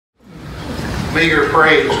meager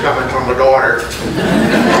praise coming from a daughter.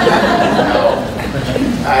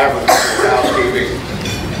 I have a couple of housekeeping.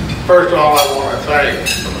 First of all, I want to thank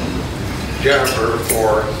Jennifer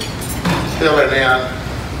for filling in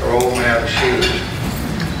her old man's shoes.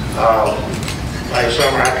 Last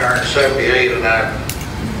summer I turned 78 and I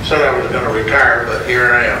said I was going to retire, but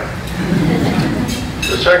here I am.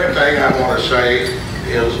 The second thing I want to say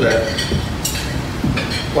is that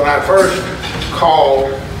when I first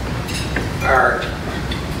called our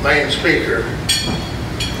main speaker,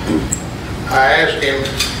 I asked him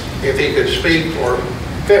if he could speak for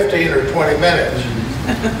 15 or 20 minutes.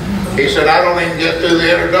 He said, I don't even get through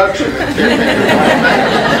the introduction in 15 or 20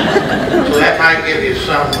 minutes. So that might give you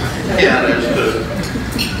some hint as to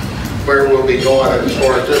where we'll be going as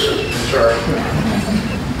far as this is concerned.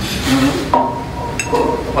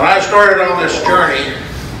 When I started on this journey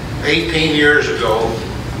 18 years ago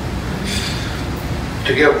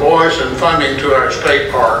to give voice and funding to our state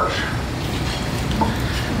parks,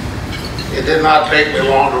 it did not take me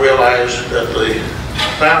long to realize that the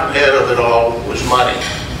fountainhead of it all was money.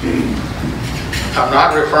 I'm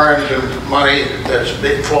not referring to money that's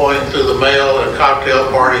been flowing through the mail and cocktail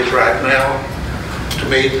parties right now to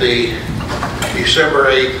meet the December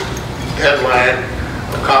 8th deadline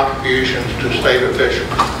of contributions to state officials.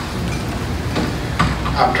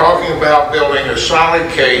 I'm talking about building a solid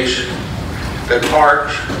case that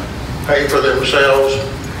parks pay for themselves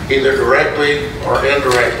either directly or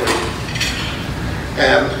indirectly,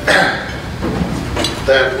 and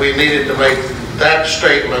that we needed to make that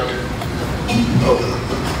statement of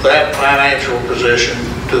that financial position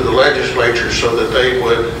to the legislature so that they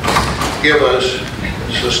would give us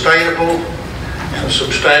sustainable and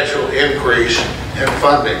substantial increase in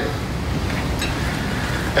funding.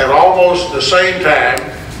 At almost the same time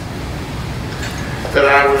that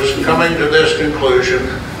I was coming to this conclusion,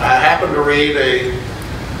 I happened to read a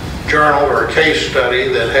journal or a case study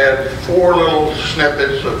that had 4 little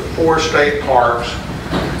snippets of 4 state parks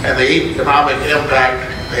and the economic impact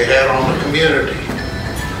they had on the community.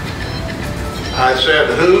 I said,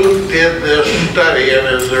 who did this study and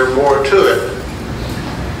is there more to it?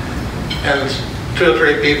 And 2 or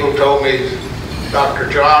 3 people told me Dr.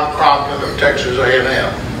 John Crompton of Texas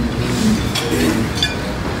A&M.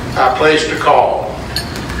 I placed a call.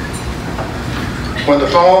 When the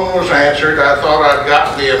phone was answered, I thought I'd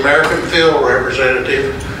gotten the American field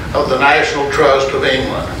representative of the National Trust of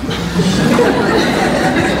England.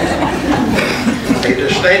 A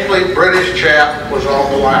distinctly British chap was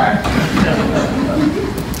on the line.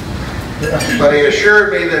 But he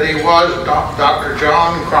assured me that he was Dr.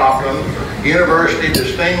 John Crompton, University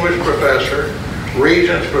Distinguished Professor,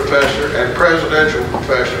 Regents Professor, and Presidential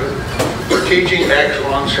Professor for Teaching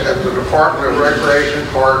Excellence at the Department of Recreation,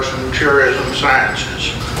 Parks, and Tourism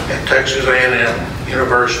Sciences at Texas A&M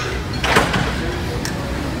University.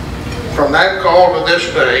 From that call to this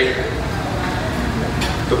day,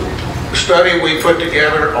 the study we put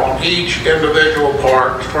together on each individual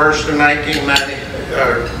park, first in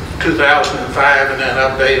 2005 and then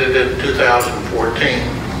updated in 2014,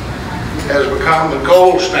 has become the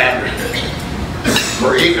gold standard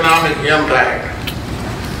for economic impact,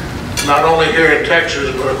 not only here in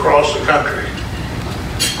Texas, but across the country.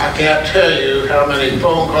 I can't tell you how many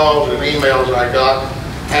phone calls and emails I got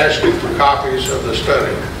asking for copies of the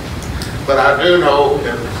study. But I do know,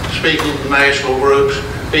 in speaking to national groups,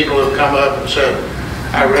 people have come up and said,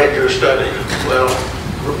 I read your study. Well,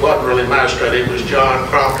 it wasn't really my study, it was John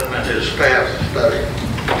Crompton and his staff's study.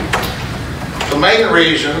 The main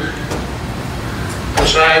reason,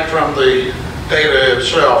 aside from the data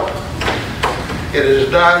itself, it is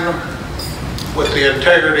done with the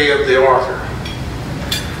integrity of the author.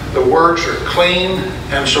 The works are clean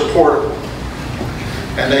and supportable,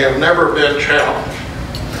 and they have never been challenged.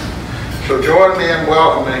 So join me in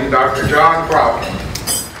welcoming Dr. John Crompton.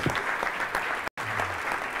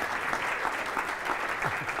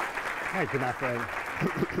 Thank you, my friend.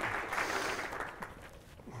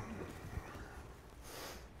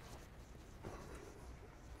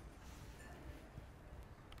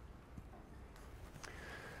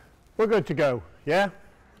 We're good to go, yeah?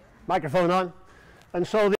 Microphone on. And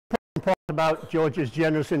so the important part about George's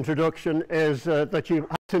generous introduction is that you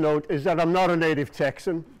have to note is that I'm not a native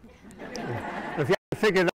Texan. If you haven't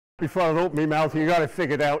figured it out before I open my mouth, you've got to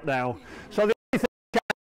figure it out now. So the only thing that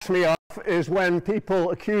gets me off is when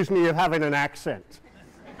people accuse me of having an accent.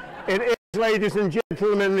 It is, ladies and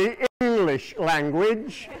gentlemen, the English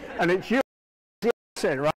language, and it's your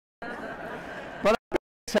accent, right? But I've been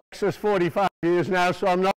in Texas 45 years now, so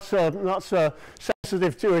I'm not so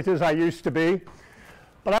sensitive to it as I used to be.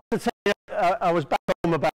 But I have to tell you, I was back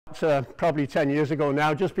home about probably 10 years ago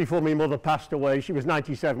now, just before my mother passed away. She was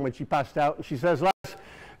 97 when she passed out, and she says, lads,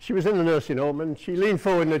 she was in the nursing home, and she leaned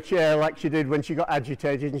forward in the chair like she did when she got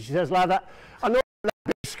agitated, and she says, lad, I know that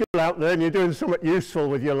big school out there and you're doing something useful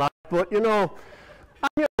with your life, but you know, I'm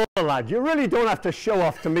your older lad. You really don't have to show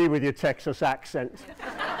off to me with your Texas accent.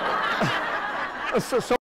 so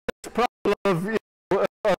this problem of, you know,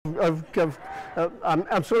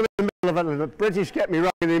 I'm sort of in the middle of it. The British get me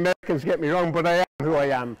wrong and the Americans get me wrong, but I am who I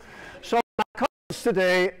am. So my comments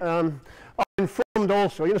today are informed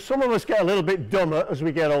also. You know, some of us get a little bit dumber as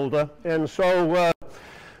we get older, and so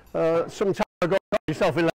some time ago I got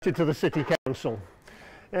myself elected to the City Council.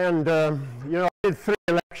 And, you know, I did 3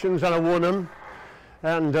 elections and I won them.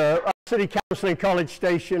 And our City Council in College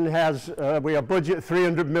Station has, we have budget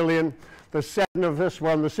 300 million. There's 7 of us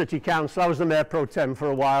were on the City Council. I was the Mayor Pro Tem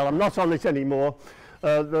for a while. I'm not on it anymore.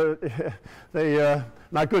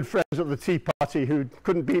 My good friends at the Tea Party who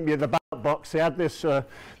couldn't beat me at the ballot box, they had this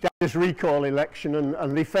recall election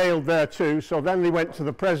and they failed there too. So then they went to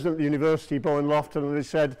the president of the university, Bowen Lofton, and they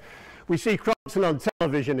said, we see Crompton on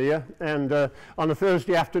television here and on a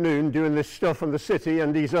Thursday afternoon doing this stuff in the city,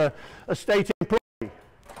 and he's a state employee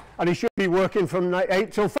and he should be working from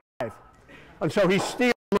 8 till 5. And so he's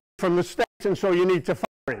stealing from the state, and so you need to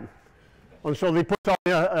fire him. And so they put on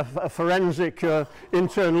a forensic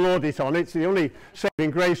internal audit on it. So the only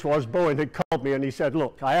saving grace was Bowen had called me and he said,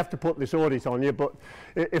 look, I have to put this audit on you, but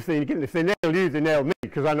if they nail you, they nail me,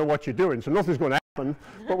 because I know what you're doing. So nothing's going to happen,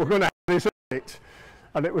 but we're going to have this audit.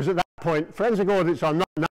 And it was at that point, forensic audits are not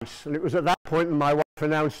nice, and it was at that point that my wife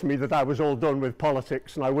announced to me that I was all done with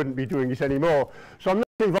politics and I wouldn't be doing it anymore. So I'm not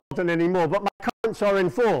involved in it anymore, but my comments are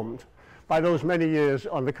informed by those many years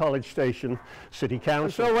on the College Station City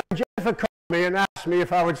Council. So when Jennifer called me and asked me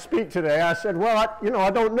if I would speak today, I said, well, I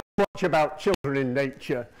don't know much about children in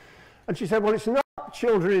nature. And she said, well, it's not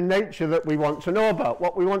children in nature that we want to know about.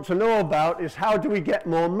 What we want to know about is how do we get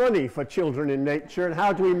more money for children in nature and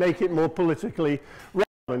how do we make it more politically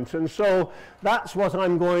relevant. And so that's what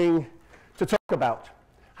I'm going to talk about.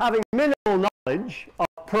 Having minimal knowledge of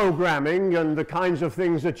programming and the kinds of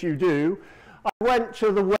things that you do, I went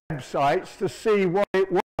to the websites to see what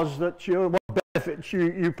it was that what benefits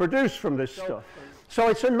you produce from this stuff. So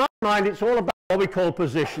it's in my mind, it's all about what we call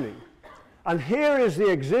positioning. And here is the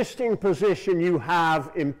existing position you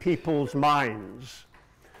have in people's minds.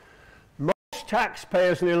 Most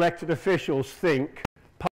taxpayers and elected officials think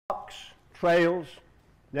parks, trails,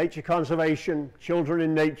 nature conservation, children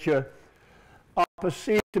in nature are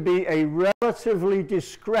perceived to be a relatively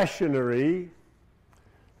discretionary,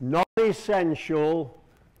 non-essential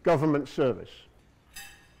government service.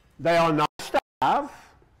 They are nice to have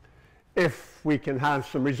if we can have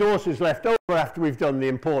some resources left over after we've done the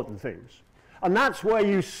important things. And that's where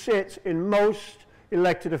you sit in most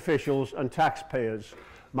elected officials and taxpayers'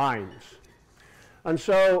 minds. And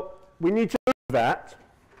so we need to move that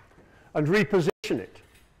and reposition it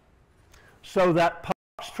so that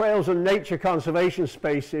parks, trails and nature conservation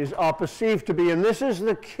spaces are perceived to be, and this is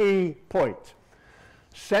the key point,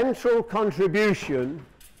 central contribution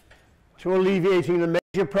to alleviating the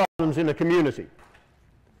major problems in a community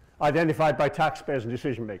identified by taxpayers and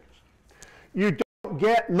decision makers. You don't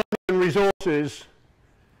get money and resources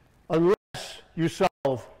unless you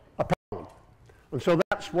solve a problem. And so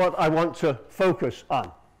that's what I want to focus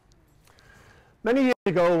on. Many years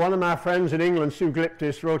ago, one of my friends in England, Sue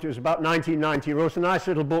Gliptis, wrote, it was about 1990, wrote a nice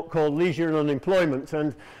little book called Leisure and Unemployment.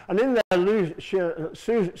 And in there,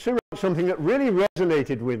 Sue wrote something that really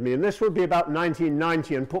resonated with me, and this would be about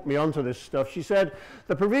 1990 and put me onto this stuff. She said,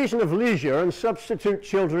 the provision of leisure, and substitute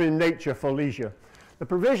children in nature for leisure, the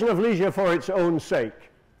provision of leisure for its own sake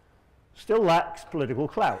still lacks political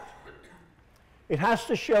clout. It has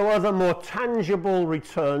to show other more tangible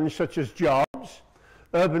returns such as jobs,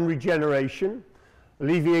 urban regeneration,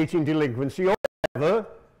 alleviating delinquency, or whatever,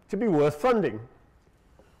 to be worth funding.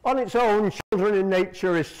 On its own, children in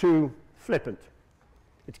nature is too flippant.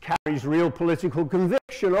 It carries real political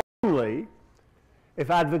conviction only if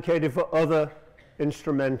advocated for other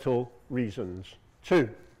instrumental reasons too.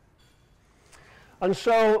 And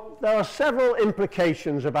so there are several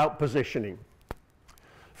implications about positioning.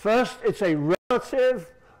 First, it's a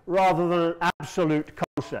relative rather than an absolute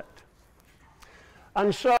concept.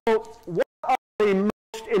 And so what are the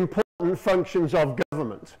most important functions of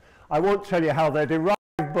government? I won't tell you how they're derived,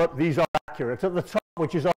 but these are accurate. At the top,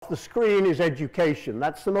 which is off the screen, is education.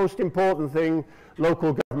 That's the most important thing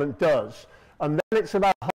local government does. And then it's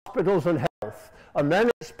about hospitals and health. And then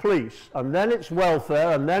it's police. And then it's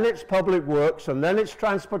welfare. And then it's public works. And then it's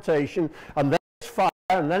transportation. And then it's fire.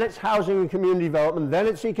 And then it's housing and community development. Then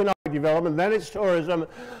it's economic development. Then it's tourism.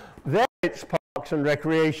 dominates parks and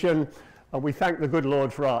recreation, and we thank the good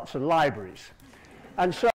Lord for arts and libraries.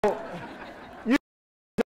 And so you've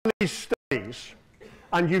done these studies,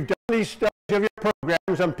 and you've done these studies of your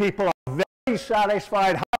programs, and people are very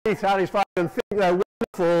satisfied, highly satisfied, and think they're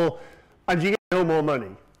wonderful, and you get no more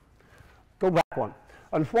money. Go back one.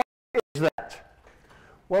 And why is that?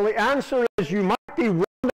 Well, the answer is you might be wonderful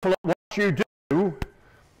at what you do,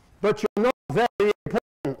 but you're not very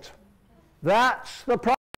important. That's the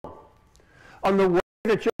problem. And the way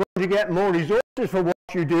that you're going to get more resources for what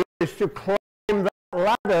you do is to climb that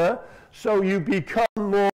ladder so you become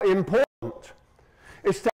more important.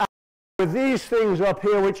 It's to act with these things up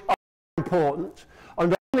here which are important,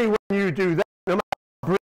 and only when you do that, no matter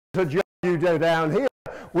how brilliant a job you do down here,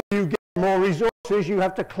 when you get more resources, you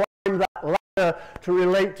have to climb that ladder to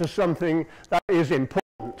relate to something that is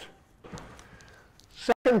important.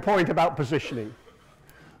 Second point about positioning.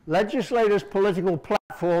 Legislators' political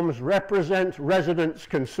platforms represent residents'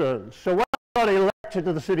 concerns. So when I got elected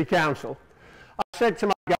to the City Council, I said to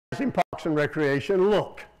my guys in Parks and Recreation,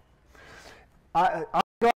 look, I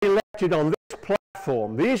got elected on this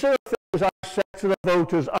platform. These are the things I said to the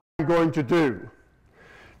voters I'm going to do.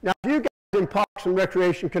 Now, if you guys in Parks and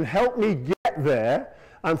Recreation can help me get there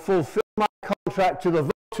and fulfill my contract to the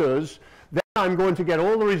voters, then I'm going to get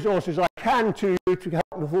all the resources I can to you to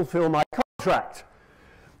help me fulfill my contract.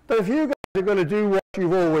 But if you guys are going to do what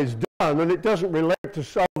you've always done and it doesn't relate to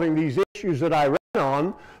solving these issues that I ran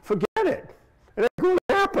on, forget it. It ain't going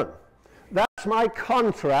to happen. That's my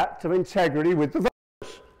contract of integrity with the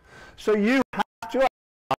voters. So you have to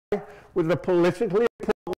ally with the politically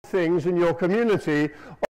important things in your community,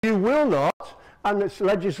 or you will not, and its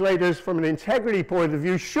legislators from an integrity point of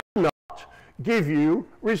view should not give you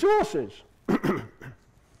resources.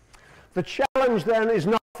 The challenge then is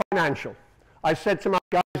not financial. I said to my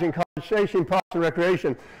guys in conversation, Parks and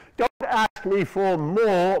Recreation, don't ask me for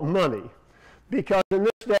more money, because in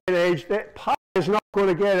this day and age, that pie is not going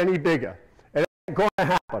to get any bigger. It ain't going to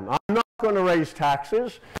happen. I'm not going to raise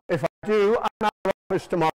taxes. If I do, I'm out of office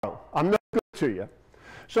tomorrow. I'm not good to you.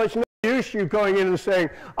 So it's no use you going in and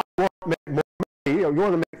saying, I want to make more money, or you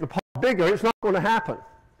want to make the pie bigger. It's not going to happen.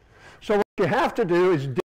 So what you have to do is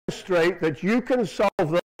demonstrate that you can solve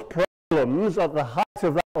those problems at the height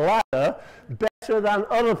of that ladder better than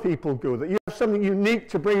other people do, that you have something unique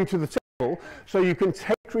to bring to the table so you can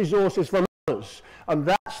take resources from others. And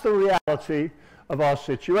that's the reality of our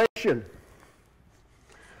situation.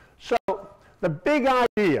 So the big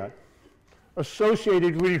idea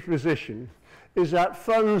associated with reposition is that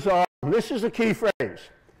funds are, and this is a key phrase,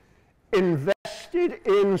 invested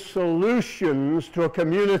in solutions to a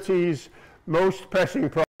community's most pressing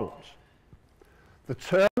problems. The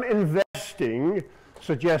term investing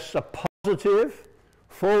suggests a positive,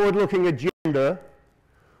 forward-looking agenda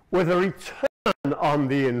with a return on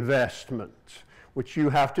the investment, which you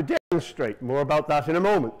have to demonstrate. More about that in a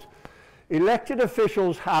moment. Elected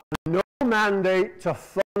officials have no mandate to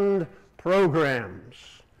fund programs.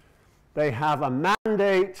 They have a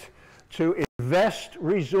mandate to invest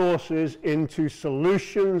resources into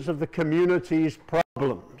solutions of the community's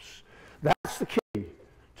problems. That's the key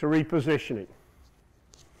to repositioning.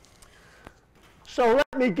 So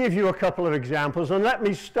let me give you a couple of examples, and let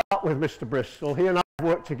me start with Mr. Bristol. He and I have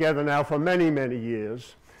worked together now for many, many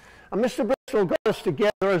years. And Mr. Bristol got us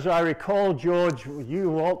together, as I recall, George, you,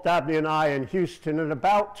 Walt Dabney, and I in Houston in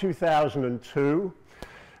about 2002.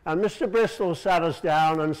 And Mr. Bristol sat us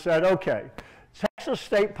down and said, okay, Texas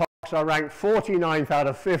state parks are ranked 49th out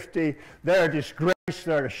of 50. They're a disgrace,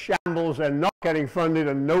 they're a shambles, they're not getting funded,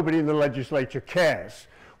 and nobody in the legislature cares.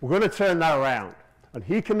 We're going to turn that around. And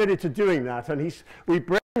he committed to doing that, and we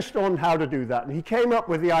brainstormed how to do that. And he came up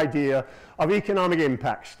with the idea of economic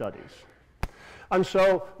impact studies. And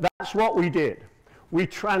so that's what we did. We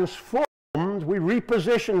transformed, we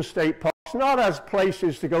repositioned state parks, not as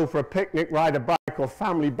places to go for a picnic, ride a bike, or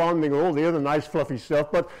family bonding, or all the other nice fluffy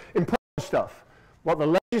stuff, but important stuff. What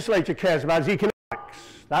the legislature cares about is economics.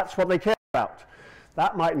 That's what they care about.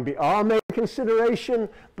 That mightn't be our main consideration,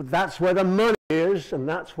 but that's where the money is, and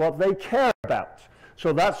that's what they care about.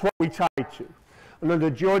 So that's what we tied to. And under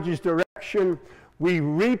George's direction, we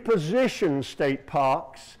repositioned state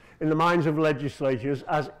parks in the minds of legislatures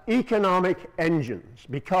as economic engines,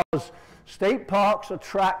 because state parks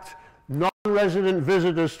attract non-resident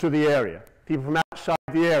visitors to the area, people from outside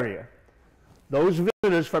the area. Those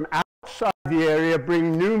visitors from outside the area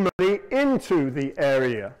bring new money into the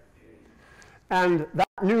area. And that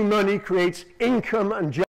new money creates income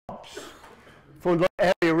and jobs for the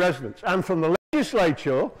area residents. And from the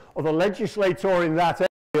legislature, or the legislator in that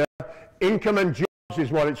area, income and jobs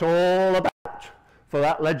is what it's all about for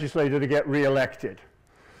that legislator to get re-elected.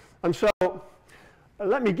 And so,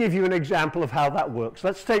 let me give you an example of how that works.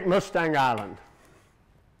 Let's take Mustang Island.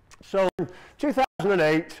 So in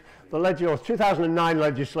 2008, or 2009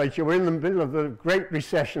 legislature, we're in the middle of the Great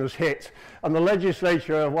Recession has hit, and the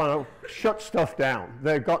legislature want to shut stuff down.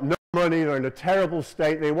 They've got no money, they're in a terrible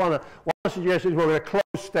state. They want to, what I suggest is we're going to close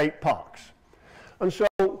state parks. And so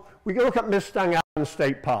we look at Mustang Island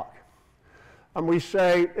State Park, and we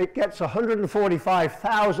say it gets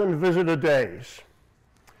 145,000 visitor days.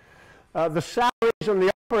 The salaries and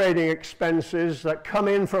the operating expenses that come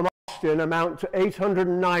in from Austin amount to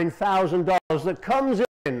 $809,000 that comes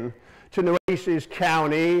in to Nueces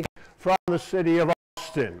County from the city of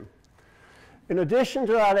Austin. In addition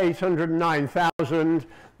to that 809,000,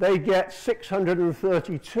 they get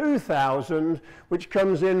 $632,000, which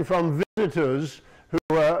comes in from visitors who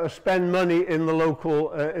spend money in the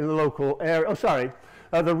local area. Oh, sorry.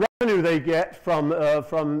 The revenue they get from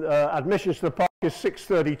admissions to the park is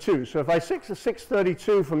 632. So if I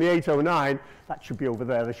 632 from the 809, that should be over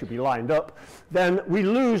there, they should be lined up, then we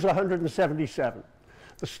lose 177.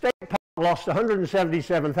 The state park lost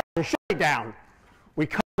 177,000, shut it down. We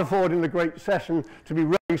can't afford in the Great Recession to be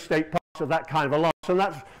running state parks of that kind of a loss, and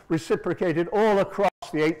that's reciprocated all across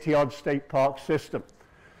the 80-odd state park system.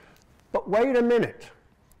 But wait a minute,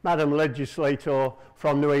 Madam Legislator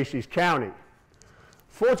from Nueces County.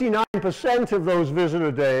 49% of those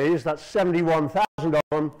visitor days, that's 71,000 of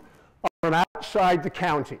them, are from outside the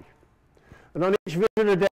county. And on each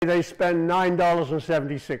visitor day, they spend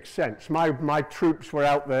 $9.76. My troops were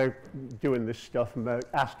out there doing this stuff and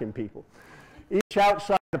asking people. Each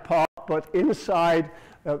outside the park, but inside,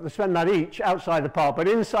 they spend that each outside the park, but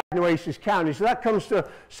inside Nueces County. So that comes to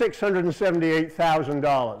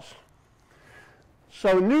 $678,000.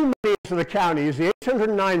 So new money to the county is the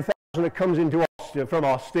 $809,000 that comes into Austin, from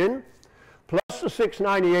Austin, plus the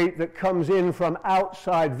 $698,000 that comes in from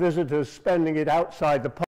outside visitors spending it outside the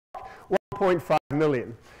park, $1.5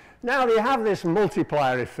 million. Now they have this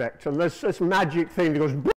multiplier effect, and there's this magic thing that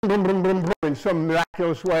goes boom, boom, boom, boom, boom in some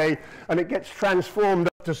miraculous way, and it gets transformed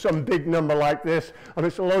up to some big number like this, and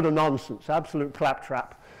it's a load of nonsense, absolute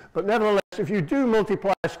claptrap. But nevertheless, if you do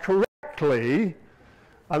multipliers correctly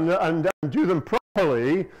and do them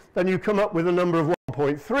properly, then you come up with a number of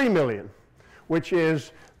 1.3 million, which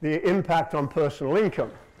is the impact on personal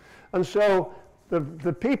income. And so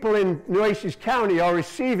the people in Nueces County are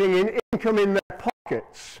receiving income in their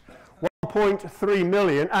pockets, 1.3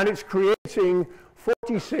 million, and it's creating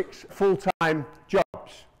 46 full-time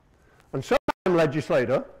jobs. And so,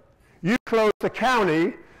 legislator, you close the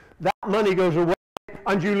county, that money goes away,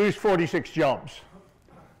 and you lose 46 jobs.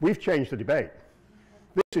 We've changed the debate.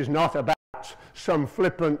 This is not about some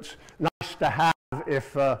flippant, nice to have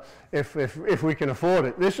if we can afford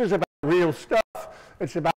it. This is about real stuff.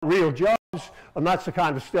 It's about real jobs, and that's the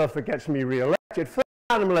kind of stuff that gets me re-elected. First,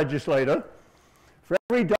 Madam Legislator, for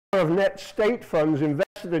every dollar of net state funds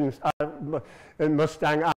invested in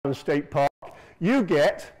Mustang Island State Park, you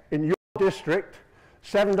get, in your district,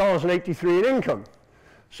 $7.83 in income.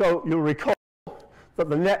 So you'll recall that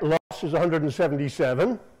the net loss is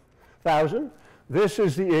 $177,000. This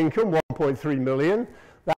is the income, 1.3 million.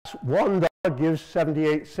 That's $1 gives 7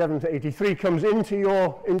 to 83 comes into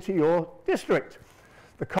your district.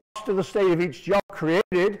 The cost to the state of each job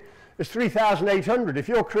created is $3,800. If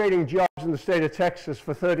you're creating jobs in the state of Texas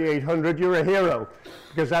for $3,800, you're a hero,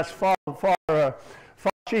 because that's far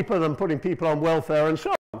cheaper than putting people on welfare and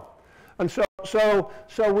so on. And so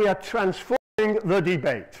we are transforming the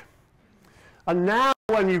debate. And now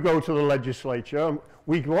when you go to the legislature,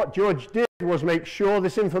 what George did was make sure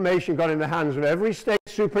this information got in the hands of every state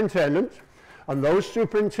superintendent, and those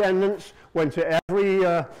superintendents went to every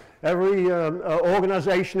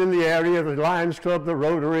organization in the area, the Lions Club, the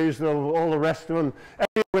Rotaries, all the rest of them.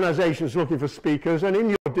 Every organization is looking for speakers, and in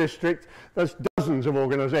your district, there's dozens of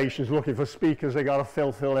organizations looking for speakers they got to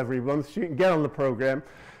fill every month, so you can get on the program,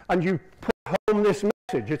 and you put home this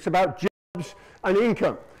message. It's about jobs and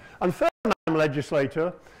income. And further, Madam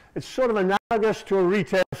Legislator, it's sort of analogous to a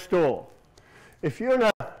retail store. If you're in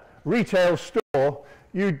a retail store,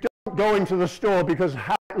 you don't go into the store because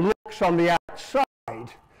how it looks on the outside.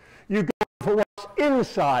 You go for what's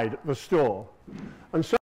inside the store. And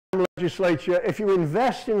so, Madam Legislature, if you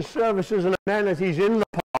invest in services and amenities in the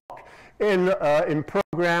park, in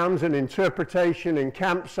programs and interpretation, in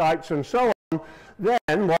campsites and so on,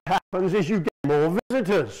 then what happens is you get more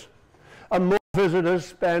visitors. And more visitors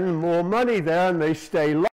spend more money there, and they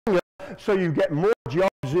stay longer, so you get more jobs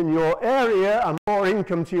in your area and more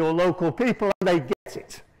income to your local people, and they get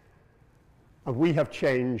it. And we have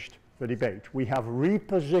changed the debate. We have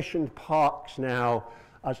repositioned parks now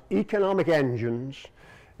as economic engines,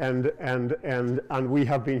 and we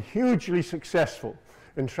have been hugely successful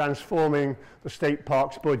in transforming the state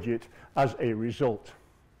parks budget as a result.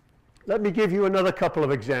 Let me give you another couple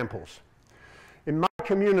of examples. In my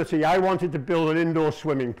community, I wanted to build an indoor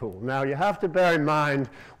swimming pool. Now, you have to bear in mind,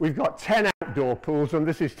 we've got 10 outdoor pools, and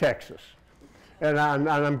this is Texas. And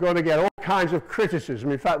I'm going to get all kinds of criticism.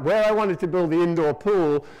 In fact, where I wanted to build the indoor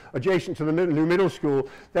pool adjacent to the new middle school,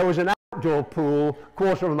 there was an outdoor pool a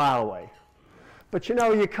quarter of a mile away. But you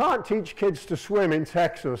know, you can't teach kids to swim in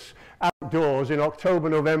Texas outdoors in October,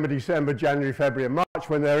 November, December, January, February, and March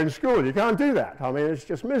when they're in school. You can't do that. I mean, it's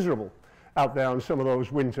just miserable out there on some of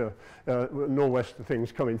those winter nor'wester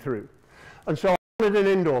things coming through. And so I wanted an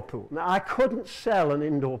indoor pool. Now, I couldn't sell an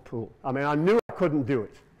indoor pool. I mean, I knew I couldn't do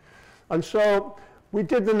it. And so we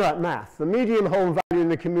did the math. The median home value in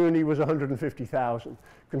the community was $150,000.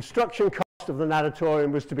 Construction cost of the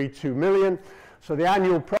natatorium was to be $2 million. So the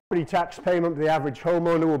annual property tax payment for the average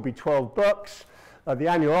homeowner would be $12. The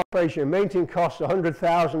annual operation and maintenance costs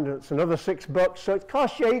 $100,000. It's another $6. So it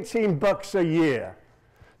costs you $18 a year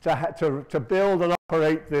to build and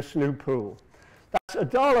operate this new pool. That's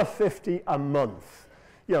 $1.50 a month.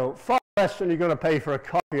 You know, far less than you're going to pay for a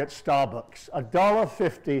coffee at Starbucks.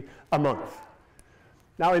 $1.50 a month.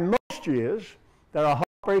 Now, in most years, there are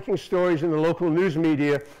heartbreaking stories in the local news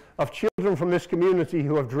media of children from this community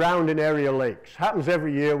who have drowned in area lakes. Happens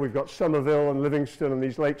every year. We've got Somerville and Livingston and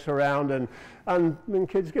these lakes around, and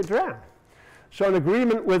kids get drowned. So an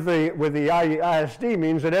agreement with the ISD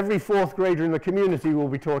means that every fourth grader in the community will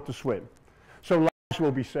be taught to swim. So lives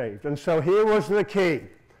will be saved. And so here was the key,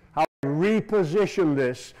 how to reposition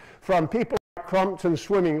this from people like Crompton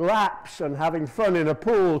swimming laps and having fun in a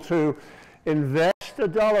pool to invest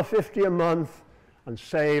 $1.50 a month and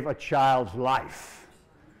save a child's life.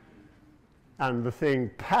 And the thing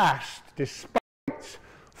passed despite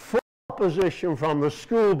full opposition from the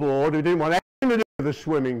school board, who didn't want anything to do with the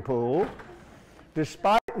swimming pool,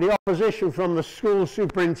 despite the opposition from the school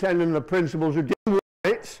superintendent and the principals who didn't want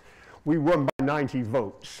it. We won by 90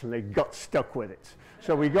 votes, and they got stuck with it.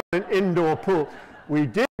 So we got an indoor pool. We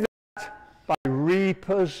did that by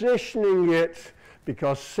repositioning it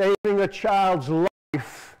because saving a child's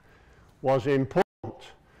life was important.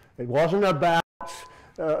 It wasn't about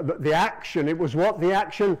the action. It was what the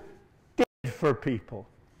action did for people.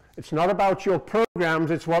 It's not about your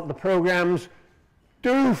programs. It's what the programs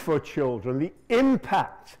do for children, the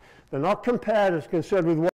impact. They're not concerned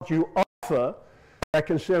with what you offer. They're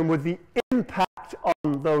concerned with the impact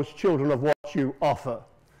on those children of what you offer.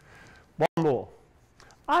 One more.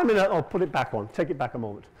 I'll put it back on, take it back a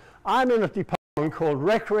moment. I'm in a department called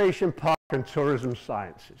Recreation, Park and Tourism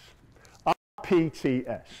Sciences,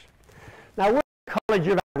 RPTS. Now, we're a College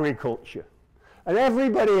of Agriculture, and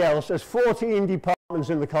everybody else, there's 14 departments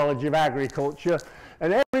in the College of Agriculture,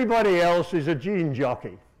 and everybody else is a gene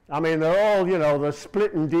jockey. I mean, they're all, you know, they're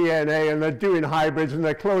splitting DNA and they're doing hybrids and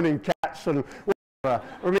they're cloning cats and whatever.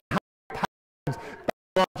 I mean,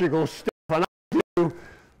 biological stuff, and I do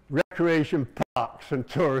recreation, parks and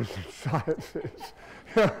tourism sciences.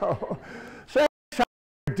 You know? So every time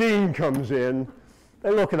the dean comes in, they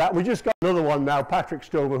look at that. We just got another one now, Patrick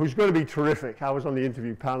Stover, who's going to be terrific. I was on the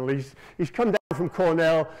interview panel. He's come down from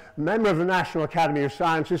Cornell, member of the National Academy of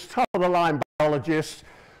Sciences, top of the line biologist,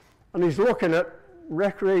 and he's looking at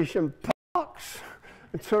recreation, parks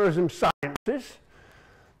and tourism sciences.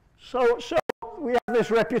 So we have this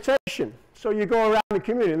reputation. So you go around the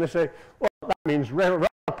community and they say, well, that means rather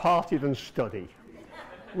party than study.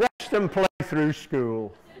 Rest and play through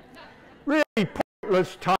school. Really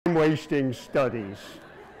pointless, time-wasting studies.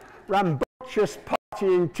 Rambunctious,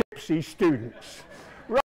 partying, tipsy students.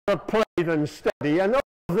 Rather play than study. And all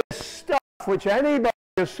this stuff which anybody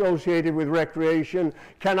associated with recreation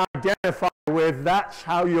can identify with, that's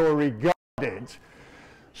how you're regarded.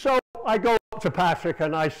 So I go up to Patrick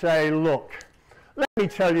and I say, look, let me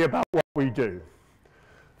tell you about what we do.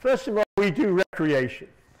 First of all, we do recreation.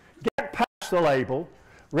 Get past the label.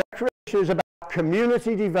 Recreation is about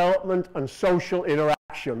community development and social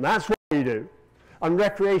interaction. That's what we do. And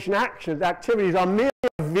recreation activities are merely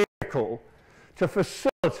a vehicle to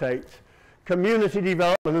facilitate community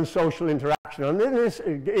development and social interaction. And in this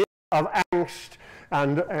area of angst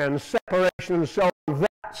and separation and so on,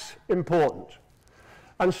 that's important.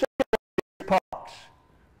 And second is parks.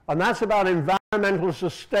 And that's about environmental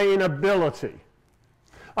sustainability.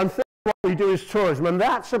 And third, what we do is tourism, and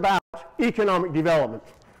that's about economic development.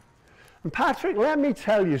 And Patrick, let me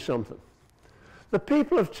tell you something. The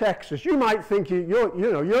people of Texas, you might think you're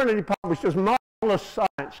in a department which does marvelous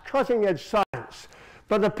science, cutting-edge science,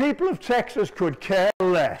 But the people of Texas could care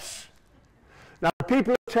less. Now, the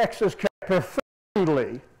people of Texas care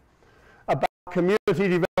profoundly about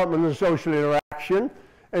community development and social interaction,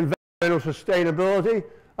 environmental sustainability,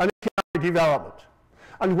 and economic development.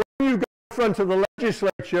 And when you go in front of the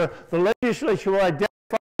legislature will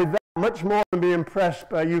identify with that much more than be impressed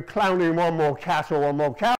by you clowning one more cat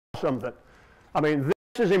or something. I mean,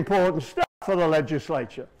 this is important stuff for the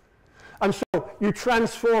legislature. And so you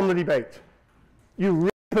transform the debate.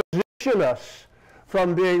 You reposition us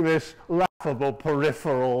from being this laughable,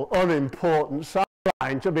 peripheral, unimportant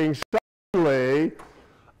sideline to being suddenly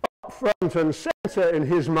up front and center in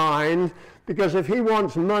his mind, because if he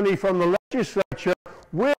wants money from the legislature,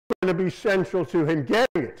 we're going to be central to him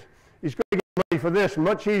getting it. He's going to get money for this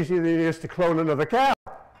much easier than he is to clone another cow.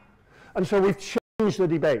 And so we've changed the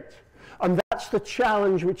debate. And that's the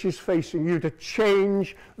challenge which is facing you, to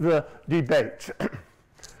change the debate.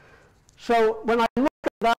 So when I look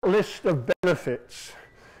at that list of benefits,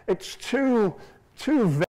 it's too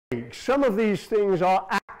vague. Some of these things are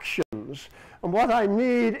actions, and what I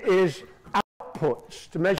need is outputs,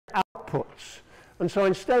 to measure outputs. And so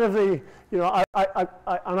instead of the,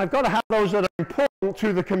 and I've got to have those that are important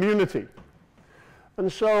to the community.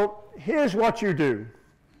 And so here's what you do.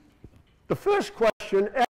 The first question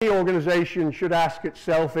any organization should ask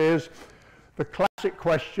itself is the classic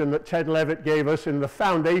question that Ted Levitt gave us in the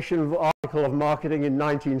foundation article of marketing in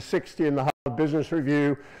 1960 in the Harvard Business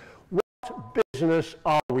Review: what business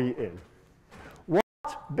are we in? What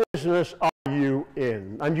business are you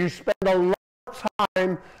in? And you spend a lot of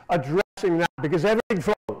time addressing that, because everything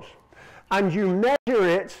flows. And you measure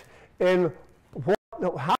it in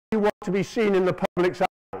how you want to be seen in the public's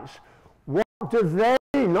eyes. What do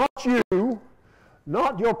they, not you,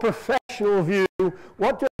 not your professional view,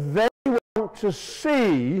 what do they want to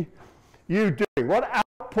see you doing? What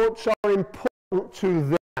outputs are important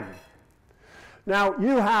to them? Now,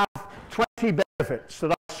 you have 20 benefits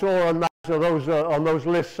that I saw on those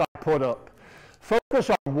lists I put up. Focus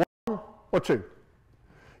on one or two.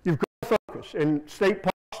 You've got to focus. In state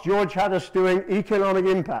parks, George had us doing economic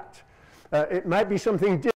impact. It might be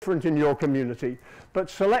something different in your community, but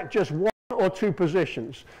select just one or two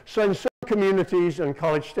positions. So in some communities and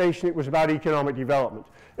College Station, it was about economic development.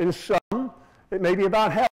 In some, it may be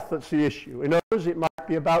about health that's the issue. In others, it might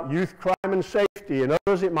be about youth crime and safety. In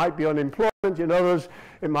others, it might be unemployment. In others,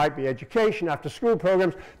 it might be education, after-school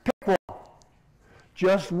programs. Pick one.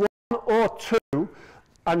 Just one or two,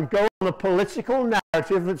 and go on the political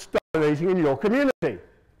narrative that's dominating in your community.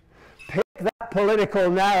 Pick that political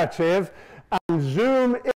narrative and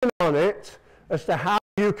zoom in on it as to how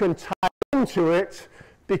you can tie into it,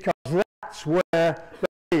 because that's where the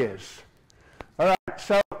key is. All right,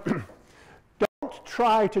 so don't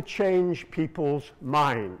try to change people's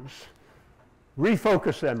minds.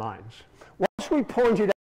 Refocus their minds. Once we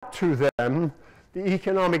pointed out to them the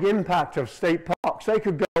economic impact of state parks, they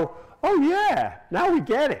could go, oh yeah, now we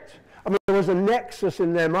get it. I mean, there was a nexus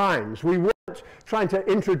in their minds. We weren't trying to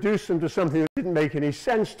introduce them to something that didn't make any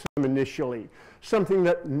sense to them initially, something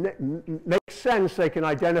that makes sense they can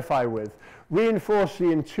identify with. Reinforce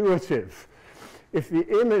the intuitive. If the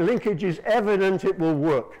linkage is evident, it will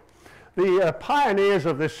work. The pioneers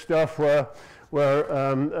of this stuff were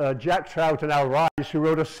Jack Trout and Al Rice, who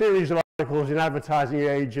wrote a series of articles in Advertising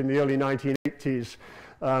Age in the early 1980s,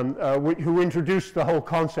 who introduced the whole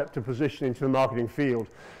concept of positioning to the marketing field.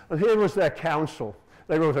 And here was their counsel.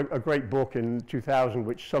 They wrote a great book in 2000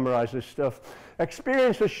 which summarized this stuff.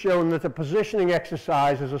 Experience has shown that a positioning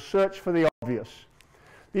exercise is a search for the obvious.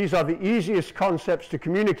 These are the easiest concepts to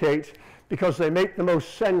communicate because they make the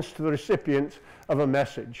most sense to the recipient of a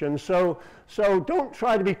message. And so don't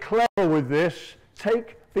try to be clever with this.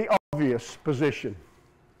 Take the obvious position.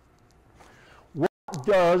 What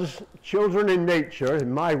does Children in Nature,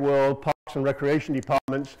 in my world, Parks and Recreation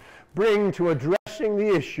Departments, bring to addressing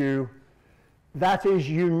the issue that is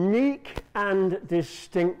unique and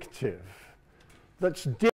distinctive, that's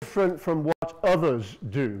different from what others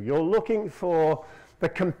do? You're looking for the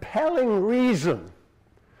compelling reason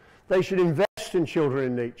they should invest in Children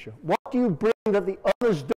in Nature. What do you bring that the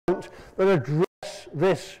others don't that address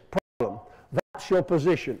this problem? That's your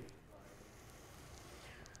position.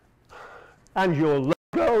 And your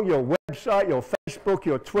logo, your website, your Facebook,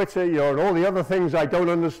 your Twitter, and all the other things I don't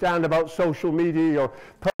understand about social media, your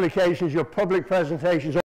publications, your public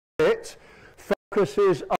presentations, all of it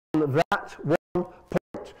focuses on that one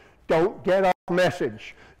point. Don't get off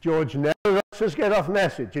message. George never lets us get off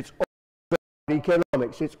message. It's all about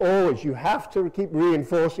economics. It's always, you have to keep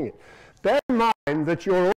reinforcing it. Bear in mind that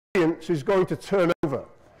your audience is going to turn over.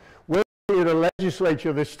 We're in a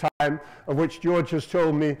legislature this time, of which George has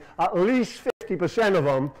told me at least 50% of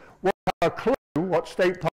them won't have a clue what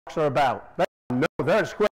state parks are about. They don't know, they're at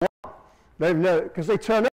square one. They've no, because they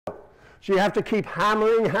turn up. So you have to keep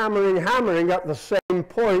hammering, hammering, hammering at the same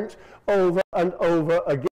point over and over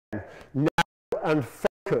again. Now and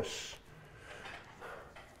focus.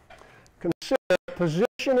 Consider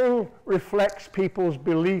positioning reflects people's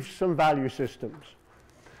beliefs and value systems.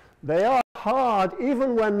 They are hard,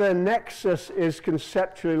 even when their nexus is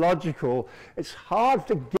conceptually logical, it's hard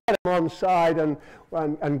to get them on side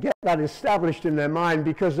and get that established in their mind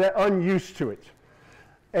because they're unused to it.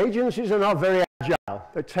 Agencies are not very agile.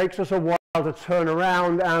 It takes us a while to turn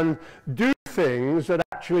around and do things that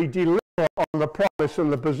actually deliver on the promise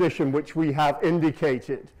and the position which we have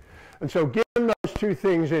indicated. And so given those two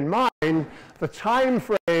things in mind, the time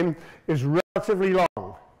frame is relatively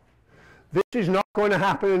long. This is not going to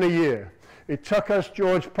happen in a year. It took us,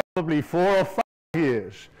 George, probably 4 or 5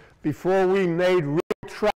 years before we made real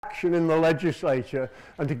traction in the legislature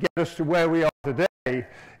and to get us to where we are today.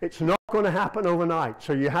 It's not going to happen overnight.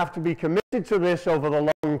 So you have to be committed to this over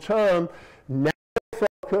the long term, now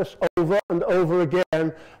focus over and over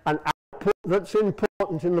again, and output that's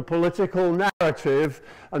important in the political narrative,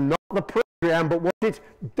 and not the program, but what it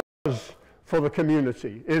does for the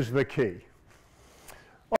community is the key.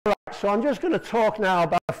 All right, so I'm just going to talk now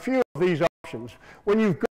about a few of these options. When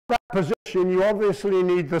you've got that position, you obviously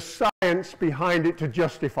need the science behind it to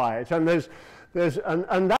justify it, and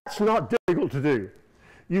that's not difficult to do.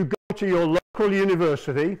 You go to your local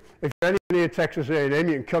university. If you're anywhere near Texas A&M,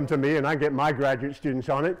 you can come to me and I get my graduate students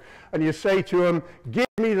on it, and you say to them, give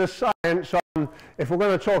me the science on, if we're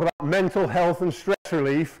going to talk about mental health and stress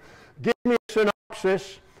relief, give me a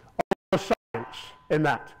synopsis of the science in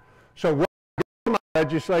that. So when I go to my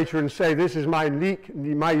legislature and say this is my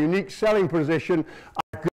unique selling position,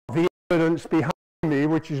 I've got the evidence behind me,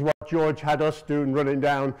 which is what George had us do in running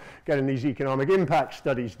down, getting these economic impact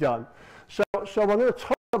studies done. So we're going to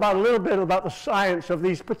talk about a little bit about the science of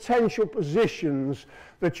these potential positions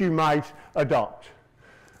that you might adopt.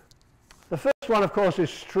 The first one, of course, is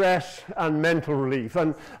stress and mental relief.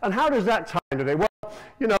 And how does that tie into it? Well,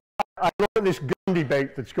 you know, I look at this gun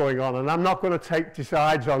debate that's going on, and I'm not going to take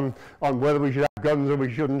decides on whether we should have guns or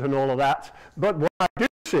we shouldn't and all of that. But what I do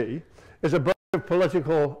see is a bunch of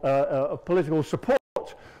political support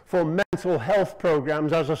for mental health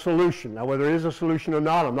programs as a solution. Now, whether it is a solution or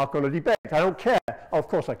not, I'm not going to debate. I don't care. Oh, of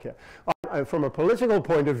course I care. From a political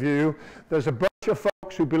point of view, there's a bunch of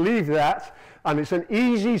folks who believe that, and it's an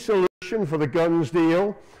easy solution for the guns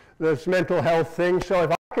deal, this mental health thing. So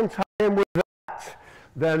if I can tie in with that,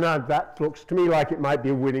 then that looks to me like it might be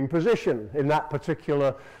a winning position in that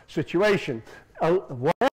particular situation.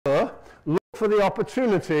 Whatever, look for the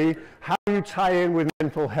opportunity, how you tie in with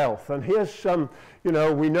mental health. And here's some, you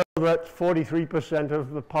know, we know that 43%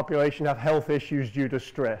 of the population have health issues due to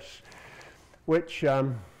stress, which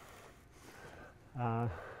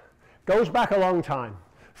goes back a long time.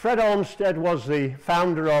 Fred Olmsted was the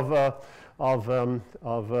founder of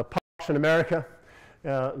Parks in America,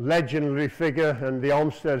 legendary figure, and the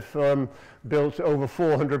Olmsted firm built over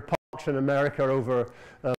 400 parks in America over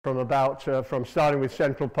from starting with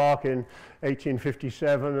Central Park in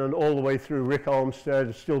 1857 and all the way through Rick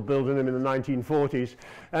Olmsted, still building them in the 1940s.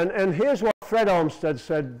 And here's what Fred Olmsted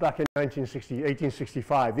said back in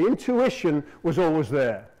 1865. The intuition was always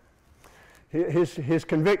there. His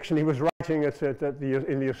conviction, he was writing in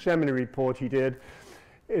the Yosemite report he did,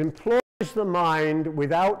 employs the mind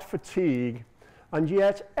without fatigue and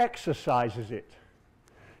yet exercises it,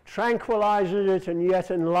 tranquilizes it and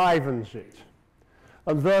yet enlivens it,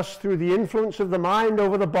 and thus through the influence of the mind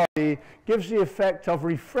over the body gives the effect of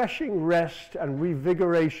refreshing rest and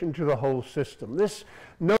revigoration to the whole system. This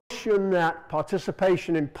notion that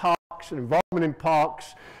participation in parks and involvement in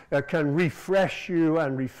parks can refresh you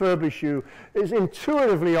and refurbish you is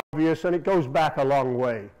intuitively obvious, and it goes back a long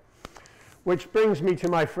way. Which brings me to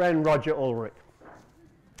my friend Roger Ulrich.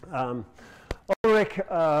 Ulrich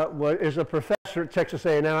is a professor at Texas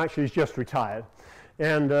A&M, actually he's just retired.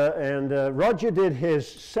 And Roger did his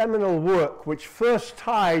seminal work, which first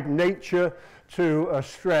tied nature to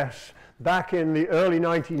stress back in the early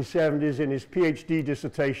 1970s in his PhD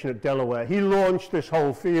dissertation at Delaware. He launched this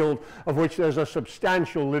whole field, of which there's a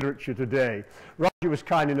substantial literature today. Roger was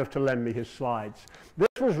kind enough to lend me his slides. This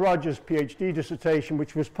was Roger's PhD dissertation,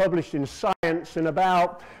 which was published in Science in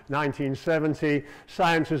about 1970.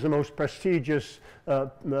 Science is the most prestigious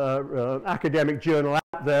academic journal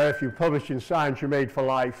out there. If you publish in Science, you're made for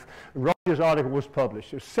life. And Roger's article was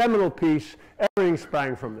published. It's a seminal piece. Everything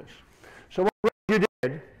sprang from this. So what Roger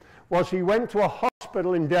did was he went to a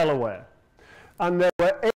hospital in Delaware, And there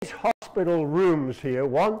were 8 hospital rooms here,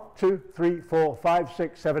 1, 2, 3, 4, 5,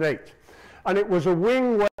 6, 7, 8. And it was a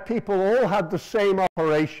wing where people all had the same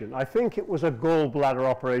operation. I think it was a gallbladder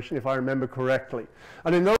operation, if I remember correctly.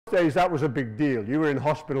 And in those days, that was a big deal. You were in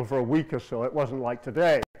hospital for a week or so. It wasn't like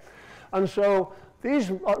today. And so these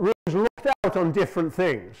rooms looked out on different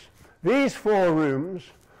things. These 4 rooms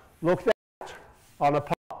looked out on a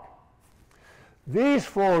park. These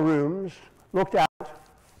 4 rooms looked out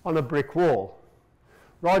on a brick wall.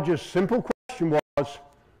 Roger's simple question was,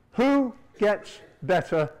 who gets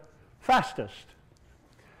better fastest?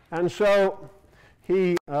 And so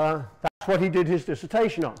that's what he did his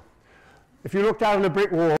dissertation on. If you looked out on a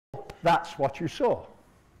brick wall, that's what you saw.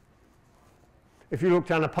 If you looked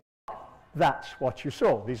down a park, that's what you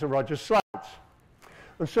saw. These are Roger's slides.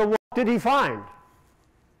 And so what did he find?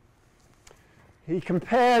 He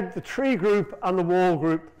compared the tree group and the wall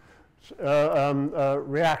group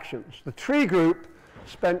reactions. The tree group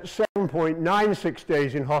spent 7.96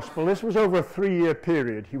 days in hospital. This was over a 3-year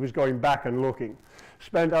period. He was going back and looking.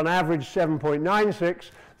 Spent on average 7.96,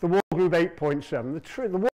 the wall group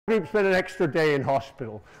 8.7. The wall group spent an extra day in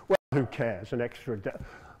hospital. Well, who cares, an extra day?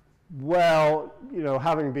 Well, you know,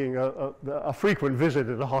 having been a frequent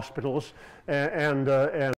visitor to hospitals and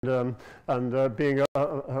being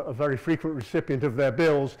a very frequent recipient of their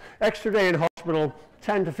bills, extra day in hospital,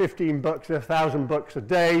 10 to 15 bucks, $1,000 a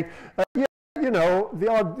day. You know, the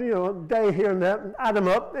odd day here and there, add them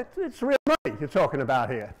up, it's real money you're talking about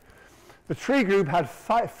here. The tree group had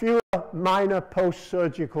fewer minor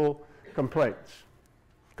post-surgical complaints,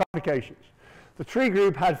 complications. The tree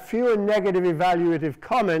group had fewer negative evaluative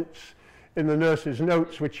comments in the nurse's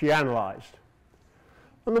notes, which he analyzed.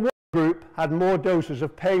 And the wall group had more doses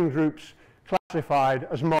of pain groups classified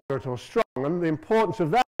as moderate or strong. And the importance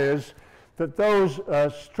of that is that those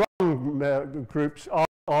strong groups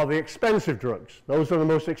are the expensive drugs. Those are the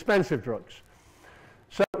most expensive drugs.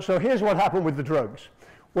 So here's what happened with the drugs.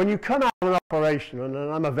 When you come out of an operation, and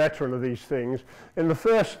I'm a veteran of these things, in the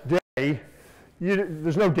first day,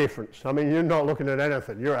 there's no difference. I mean, you're not looking at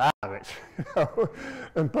anything. You're out of it.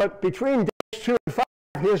 But between days 2 and 5,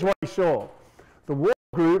 here's what he saw. The wall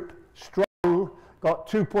group, strong, got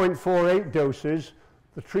 2.48 doses.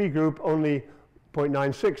 The tree group, only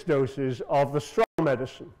 0.96 doses of the strong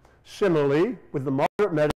medicine. Similarly, with the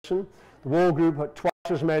moderate medicine, the wall group had twice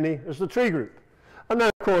as many as the tree group. And then,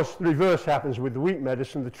 of course, the reverse happens with the weak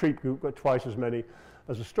medicine. The tree group got twice as many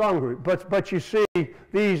as a strong group. But you see,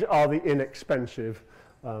 these are the inexpensive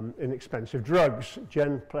drugs.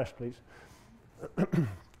 Jen, press, please.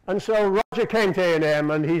 And so Roger came to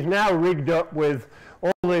A&M, and he's now rigged up with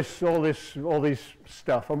all this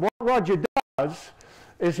stuff. And what Roger does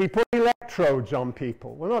is he put electrodes on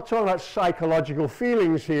people. We're not talking about psychological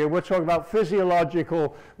feelings here. We're talking about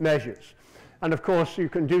physiological measures. And of course, you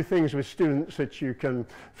can do things with students that you can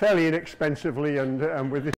fairly inexpensively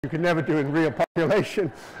and with this you can never do in real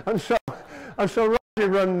population. And so Roger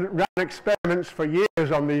ran experiments for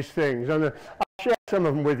years on these things, and I'll share some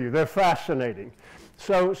of them with you. They're fascinating.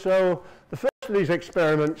 So the first of these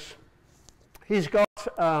experiments, he's got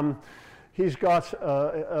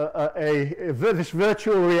this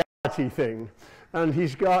virtual reality thing, and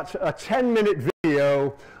he's got a 10-minute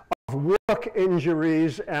video of work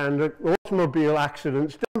injuries and automobile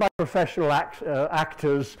accidents done by professional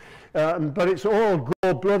actors, but it's all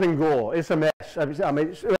gore, blood and gore. It's a mess.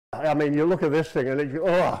 I mean, you look at this thing and it's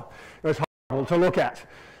horrible to look at.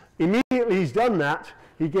 Immediately he's done that,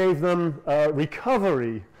 he gave them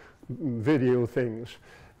recovery video things,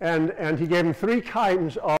 and he gave them 3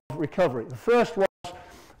 kinds of recovery. The first was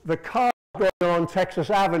the car going on Texas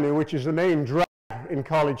Avenue, which is the main drag in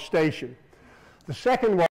College Station. The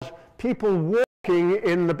second was people walking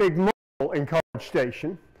in the big mall in College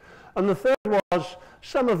Station. And the third was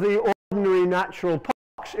some of the ordinary natural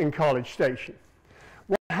parks in College Station.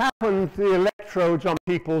 What happened to the electrodes on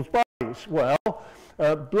people's bodies? Well,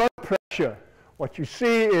 blood pressure. What you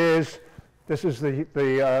see is, this is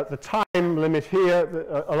the time limit here.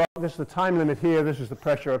 This is the time limit here. This is the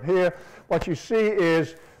pressure up here. What you see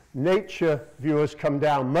is nature viewers come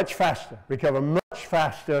down much faster, recover much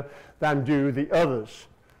faster than do the others.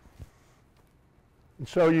 And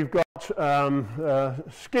so you've got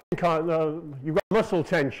you've got muscle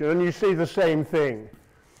tension, and you see the same thing.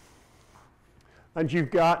 And you've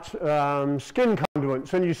got skin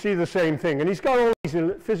conduits, and you see the same thing. And he's got all these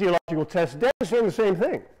physiological tests demonstrating the same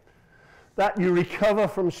thing, that you recover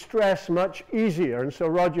from stress much easier. And so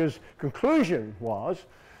Roger's conclusion was,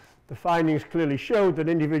 the findings clearly showed that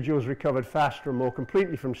individuals recovered faster and more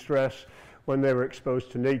completely from stress when they were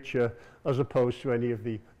exposed to nature as opposed to any of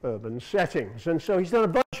the urban settings. And so he's done a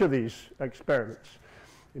bunch of these experiments.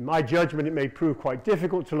 In my judgment, it may prove quite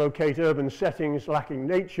difficult to locate urban settings lacking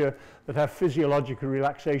nature that have physiological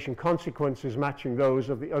relaxation consequences matching those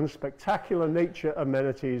of the unspectacular nature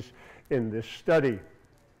amenities in this study.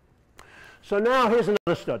 So now here's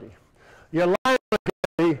another study. You're lying on a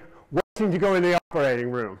gurney waiting to go in the operating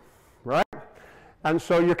room, right? And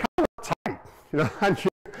so you're kind of tight, you know, and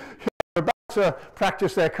you're about to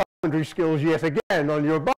practice their carpentry skills yet again on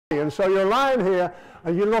your body. And so you're lying here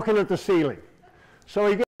and you're looking at the ceiling. So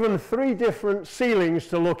he gave them 3 different ceilings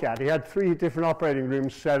to look at. He had 3 different operating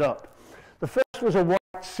rooms set up. The first was a white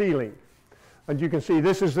ceiling. And you can see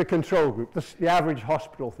this is the control group, the average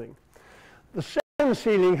hospital thing. The second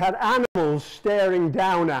ceiling had animals staring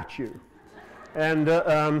down at you. And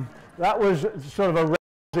that was sort of a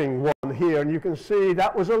rousing one here. And you can see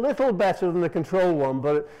that was a little better than the control one.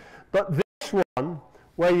 But this one,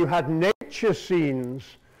 where you had nature scenes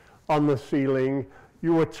on the ceiling,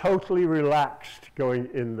 you were totally relaxed going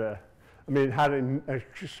in there. I mean, it had an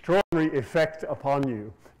extraordinary effect upon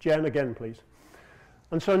you. Jen, again, please.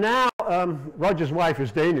 And so now, Roger's wife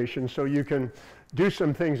is Danish, and so you can do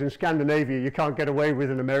some things in Scandinavia you can't get away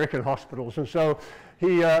with in American hospitals. And so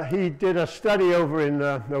he did a study over in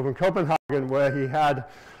Copenhagen where he had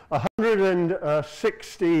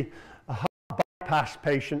 160 bypass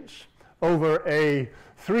patients over a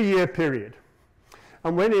 3-year period.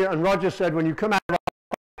 And Roger said, when you come out of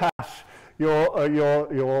bypass,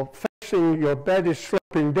 you're facing, your bed is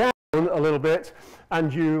sloping down a little bit,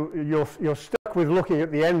 and you're stuck with looking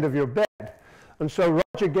at the end of your bed. And so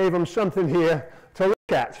Roger gave them something here to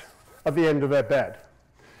look at the end of their bed.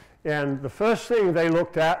 And the first thing they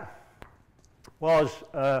looked at was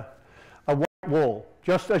a white wall,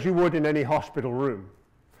 just as you would in any hospital room.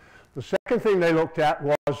 The second thing they looked at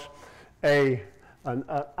was a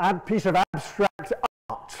piece of abstract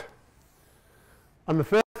art. And the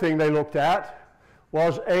third thing they looked at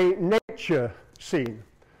was a nature scene.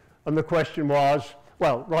 And the question was,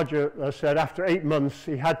 well, Roger said after 8 months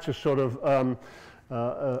he had to sort of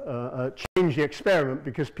change the experiment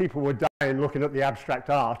because people were dying looking at the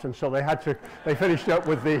abstract art, and so they finished up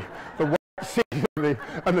with the white scene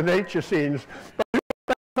and the nature scenes. But who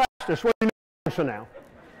got fastest? Well, you know the answer now.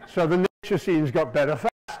 So the nature scenes got better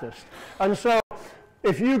fastest. And so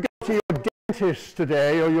if you go to your dentist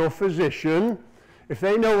today or your physician, if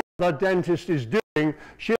they know what the dentist is doing,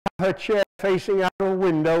 she'll have her chair facing out a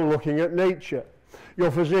window looking at nature.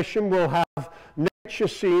 Your physician will have nature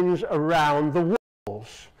scenes around the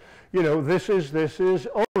walls. You know, this is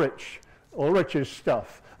Ulrich's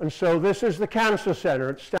stuff. And so this is the cancer center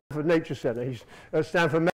at Stanford Nature Center. He's at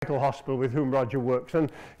Stanford Medical Hospital with whom Roger works.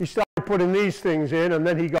 And he started putting these things in, and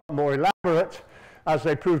then he got more elaborate as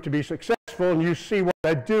they proved to be successful. And you see what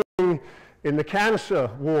they're doing in the cancer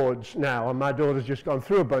wards now. And my daughter's just gone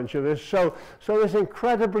through a bunch of this. So it's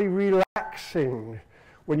incredibly relaxing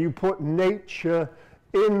when you put nature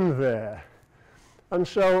in there. And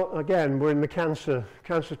so, again, we're in the cancer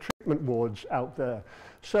treatment wards out there.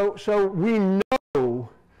 So we know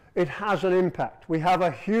it has an impact. We have a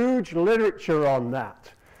huge literature on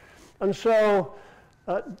that. And so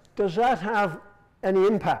does that have any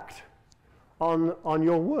impact on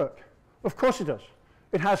your work? Of course it does.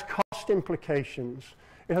 It has cost implications.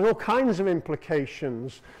 It has all kinds of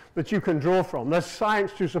implications that you can draw from. There's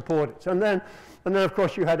science to support it. And then of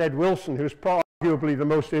course, you had Ed Wilson, who's arguably the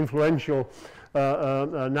most influential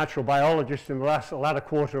natural biologist in the latter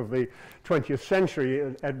quarter of the 20th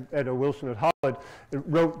century. Ed Wilson at Harvard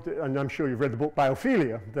wrote, and I'm sure you've read the book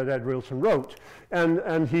Biophilia that Ed Wilson wrote,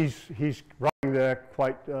 and he's writing there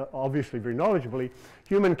quite obviously very knowledgeably.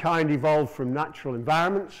 Humankind evolved from natural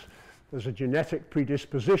environments. There's a genetic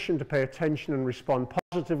predisposition to pay attention and respond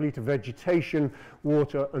positively to vegetation,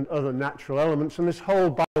 water, and other natural elements. And this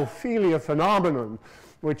whole biophilia phenomenon,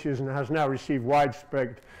 which has now received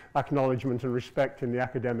widespread acknowledgement and respect in the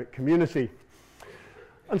academic community.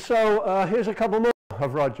 And so here's a couple more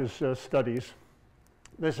of Roger's studies.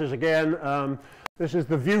 This is again, this is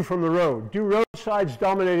the view from the road. Do roadsides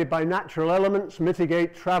dominated by natural elements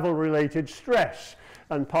mitigate travel-related stress?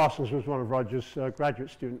 And Parsons was one of Roger's graduate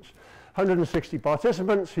students. 160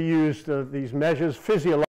 participants. He used these measures,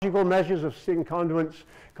 physiological measures of skin conduits,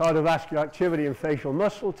 cardiovascular activity, and facial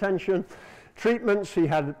muscle tension. Treatments, he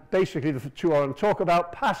had basically the two I want to talk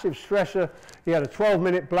about. Passive stressor, he had a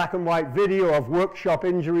 12-minute black and white video of workshop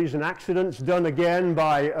injuries and accidents done again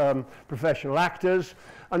by professional actors.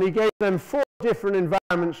 And he gave them 4 different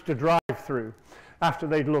environments to drive through after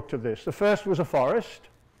they'd looked at this. The first was a forest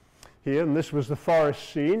here, and this was the forest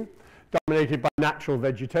scene, dominated by natural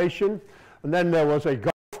vegetation. And then there was a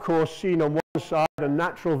golf course seen on one side and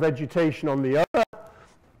natural vegetation on the other.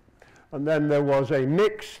 And then there was a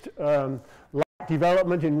mixed light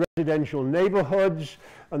development in residential neighborhoods.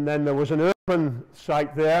 And then there was an urban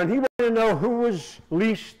site there. And he wanted to know who was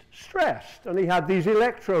least stressed. And he had these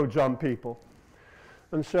electrodes on people.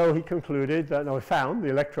 And so he concluded that, no, found, the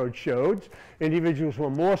electrode showed, individuals were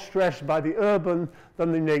more stressed by the urban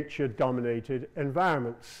than the nature-dominated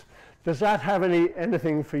environments. Does that have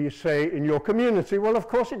anything for you, say, in your community? Well, of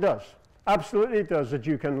course it does. Absolutely it does, that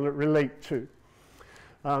you can relate to.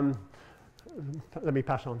 Let me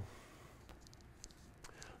pass on.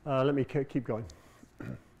 Let me keep going.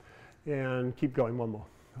 And keep going one more.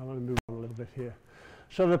 I want to move on a little bit here.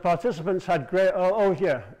 So the participants had great,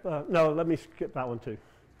 no, let me skip that one too.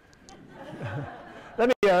 Let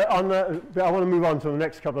me, I want to move on to the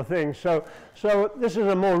next couple of things. So this is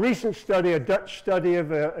a more recent study, a Dutch study of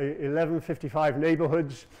 1155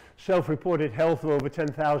 neighborhoods, self-reported health of over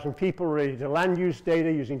 10,000 people related to land use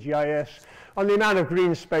data using GIS on the amount of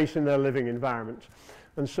green space in their living environment.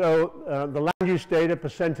 And so the land use data,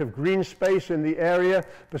 percent of green space in the area,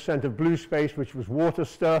 percent of blue space, which was water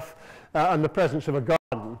stuff, and the presence of a garden.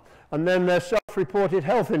 And then their self-reported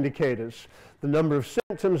health indicators, the number of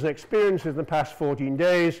symptoms and experiences in the past 14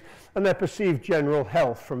 days, and their perceived general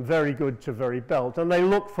health from very good to very bad. And they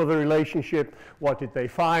look for the relationship. What did they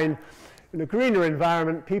find? In a greener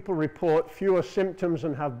environment, people report fewer symptoms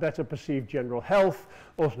and have better perceived general health.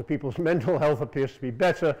 Also, people's mental health appears to be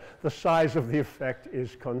better. The size of the effect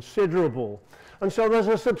is considerable. And so there's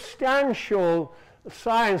a substantial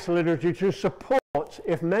science literature to support,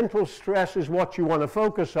 if mental stress is what you want to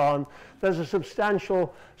focus on, there's a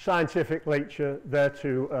substantial scientific literature there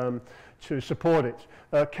to support it.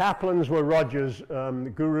 Kaplan's were Roger's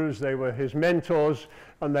gurus. They were his mentors,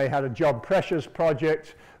 and they had a job pressures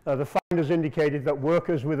project. The finders indicated that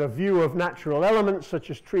workers with a view of natural elements, such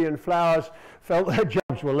as tree and flowers, felt their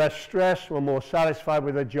jobs were less stressed, were more satisfied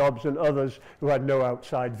with their jobs than others who had no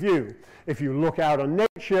outside view. If you look out on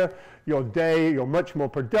nature, you're much more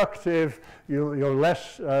productive, you're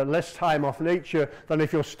less time off nature than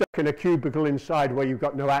if you're stuck in a cubicle inside where you've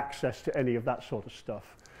got no access to any of that sort of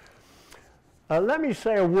stuff. Let me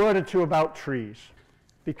say a word or two about trees,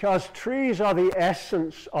 because trees are the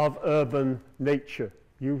essence of urban nature.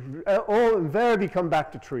 You all invariably come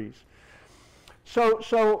back to trees. So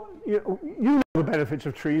you know the benefits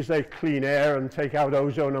of trees. They clean air and take out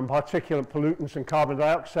ozone and particulate pollutants and carbon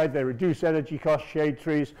dioxide. They reduce energy costs, shade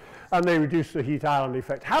trees, and they reduce the heat island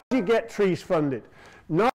effect. How do you get trees funded?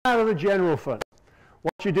 Not out of the general fund.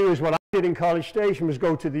 What you do is what I did in College Station was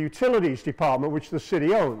go to the utilities department, which the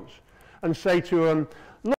city owns, and say to them,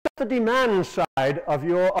 look at the demand side of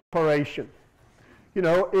your operation. You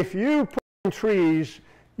know, if you put in trees,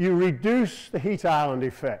 you reduce the heat island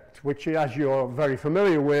effect, which, as you're very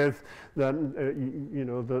familiar with,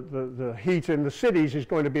 the heat in the cities is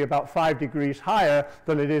going to be about 5 degrees higher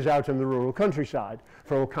than it is out in the rural countryside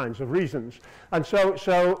for all kinds of reasons. And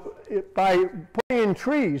so by putting in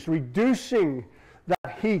trees, reducing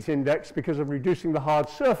that heat index because of reducing the hard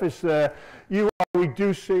surface there, you are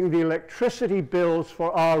reducing the electricity bills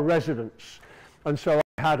for our residents. And so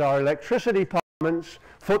I had our electricity departments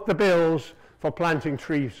foot the bills for planting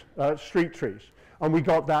trees, street trees. And we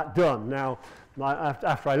got that done. Now,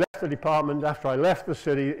 after I left the department, after I left the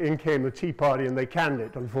city, in came the Tea Party and they canned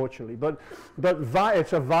it, unfortunately. But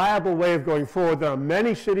it's a viable way of going forward. There are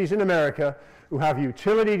many cities in America who have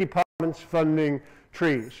utility departments funding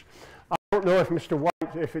trees. I don't know if Mr.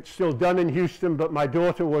 White, if it's still done in Houston, but my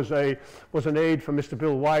daughter was an aide for Mr.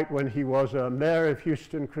 Bill White when he was mayor of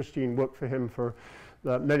Houston. Christine worked for him for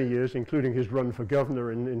many years, including his run for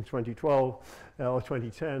governor in 2012 or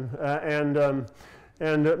 2010.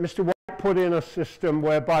 And Mr. White put in a system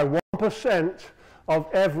whereby 1% of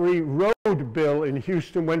every road bill in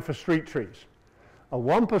Houston went for street trees.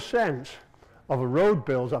 1% of a road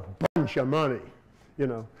bill is a bunch of money, you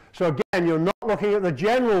know. So again, you're not looking at the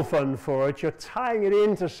general fund for it, you're tying it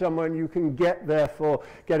into somewhere and you can get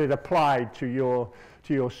it applied to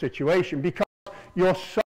your situation, because you're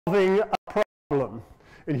solving a problem.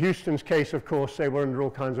 In Houston's case, of course, they were under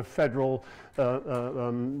all kinds of federal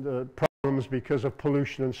problems because of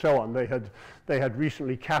pollution and so on. They had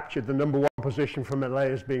recently captured the #1 position from LA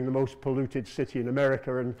as being the most polluted city in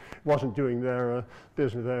America, and wasn't doing their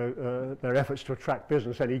their efforts to attract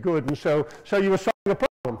business any good. And so you were solving a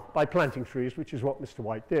problem by planting trees, which is what Mr.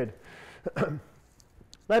 White did.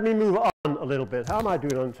 Let me move on a little bit. How am I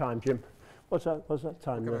doing on time, Jim? What's that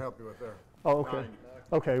time? I'm going to help you with there. Oh, okay.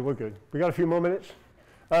 Okay, we're good. We got a few more minutes?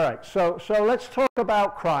 All right, so let's talk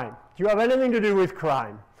about crime. Do you have anything to do with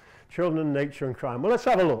crime? Children, nature, and crime. Well, let's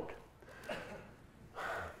have a look.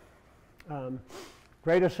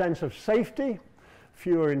 greater sense of safety,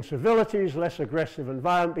 fewer incivilities, less aggressive and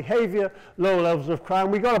violent behavior, low levels of crime.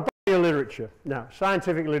 We got a body of literature now,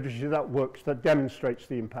 scientific literature that works, that demonstrates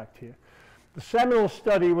the impact here. The seminal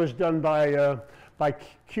study was done by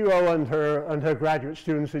Keogh and her graduate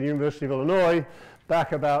students at the University of Illinois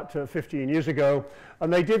back about 15 years ago,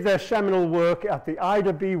 and they did their seminal work at the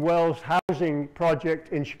Ida B. Wells Housing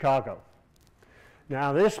Project in Chicago.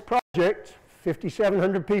 Now this project,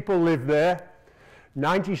 5,700 people live there,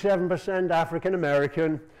 97% African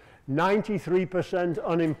American, 93%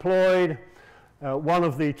 unemployed, one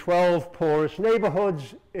of the 12 poorest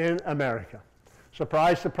neighborhoods in America.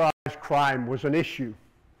 Surprise, surprise, crime was an issue.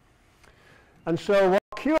 And so what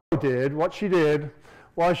Keogh did, what she did,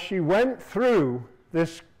 was she went through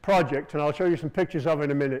this project, and I'll show you some pictures of it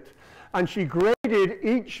in a minute, and she graded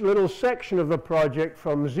each little section of the project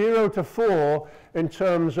from 0 to 4 in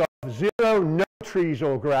terms of 0, no trees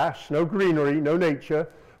or grass, no greenery, no nature,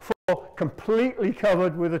 4, completely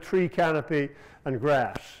covered with a tree canopy and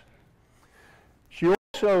grass. She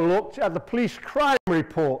also looked at the police crime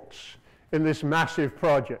reports in this massive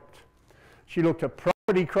project. She looked at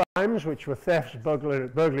property crimes, which were thefts,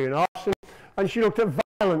 burglary and arson, and she looked at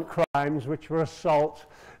violent crimes, which were assault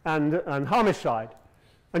and homicide.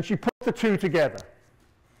 And she put the two together.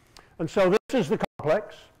 And so this is the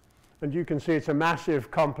complex, and you can see it's a massive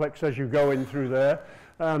complex as you go in through there.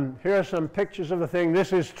 Here are some pictures of the thing.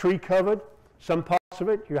 This is tree covered, some parts of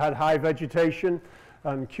it. You had high vegetation,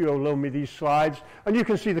 and Keogh loaned me these slides. And you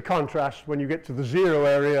can see the contrast when you get to the 0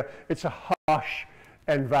 area. It's a harsh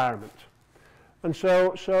environment. And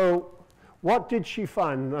so what did she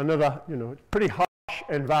find? Another, pretty harsh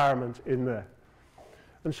environment in there.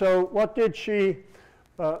 And so what did she,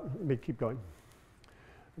 let me keep going.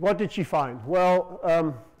 What did she find?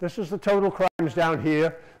 Well, this is the total crimes down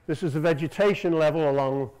here. This is the vegetation level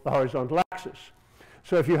along the horizontal axis.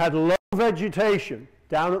 So if you had low vegetation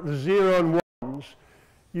down at the 0 and 1s,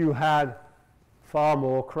 you had far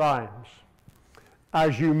more crimes.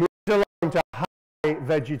 As you moved along to high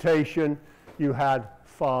vegetation, you had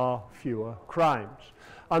far fewer crimes.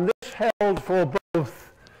 And this held for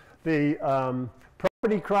both the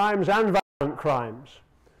property crimes and violent crimes.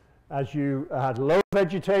 As you had low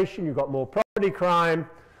vegetation, you got more property crime,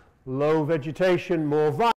 low vegetation,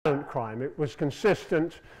 more violent crime. It was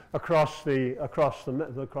consistent across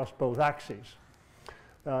both axes.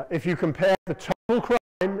 If you compare the total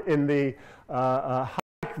crime in the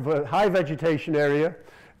high vegetation area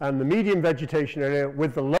and the medium vegetation area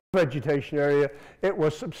with the low vegetation area, it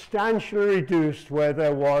was substantially reduced where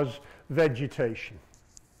there was vegetation.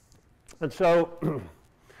 And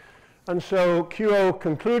so Keogh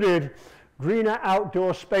concluded greener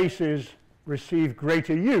outdoor spaces receive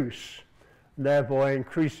greater use, thereby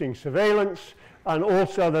increasing surveillance, and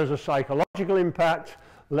also there's a psychological impact,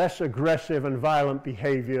 less aggressive and violent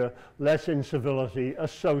behavior, less incivility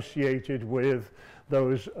associated with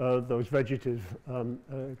those vegetative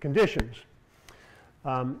conditions.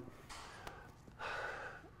 I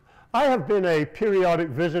have been a periodic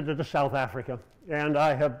visitor to South Africa, and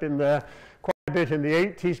I have been there quite a bit in the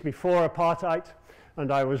 80s before apartheid,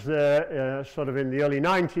 and I was there sort of in the early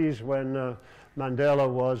 90s when Mandela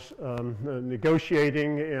was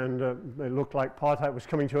negotiating, and it looked like apartheid was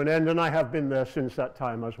coming to an end, and I have been there since that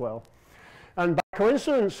time as well. And by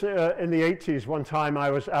coincidence, in the 80s, one time I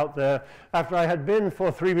was out there, after I had been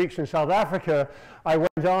for 3 weeks in South Africa, I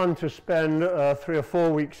went on to spend 3 or 4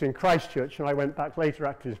 weeks in Christchurch, and I went back later,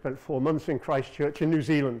 actually spent 4 months in Christchurch in New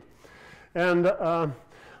Zealand. And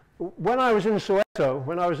when I was in Soweto,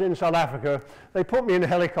 when I was in South Africa, they put me in a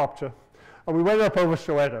helicopter, and we went up over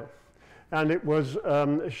Soweto. And it was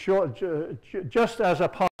just as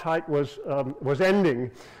apartheid was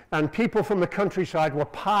ending, and people from the countryside were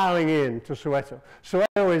piling in to Soweto.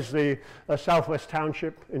 Soweto is the southwest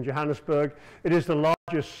township in Johannesburg. It is the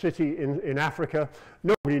largest city in Africa.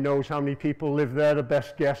 Nobody knows how many people live there. The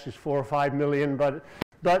best guess is 4 or 5 million,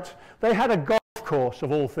 but they had a golf course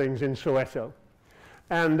of all things in Soweto.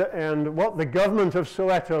 And what the government of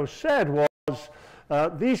Soweto said was,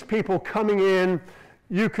 these people coming in,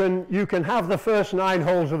 you can have the first 9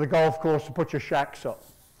 holes of the golf course to put your shacks up.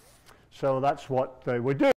 So that's what they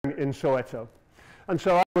were doing in Soweto. And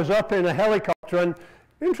so I was up in a helicopter, and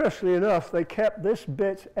interestingly enough, they kept this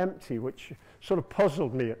bit empty, which sort of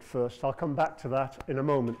puzzled me at first. I'll come back to that in a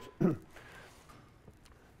moment.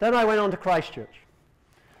 Then I went on to Christchurch.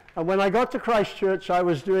 And when I got to Christchurch, I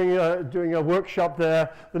was doing a workshop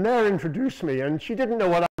there. The mayor introduced me, and she didn't know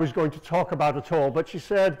what I was going to talk about at all, but she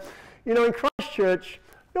said, you know, in Christchurch,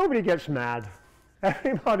 nobody gets mad.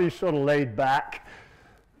 Everybody's sort of laid back.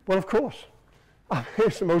 Well, of course. I mean,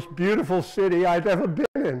 it's the most beautiful city I've ever been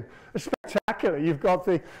in. It's spectacular. You've got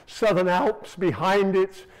the Southern Alps behind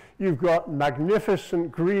it. You've got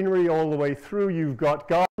magnificent greenery all the way through. You've got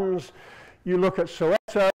gardens. You look at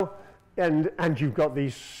Soweto, and you've got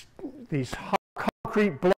these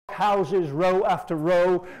concrete block houses, row after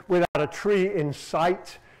row, without a tree in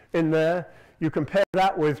sight in there. You compare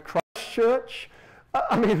that with Christchurch.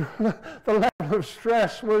 I mean, the level of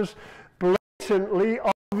stress was blatantly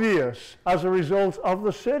obvious as a result of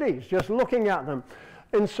the cities, just looking at them.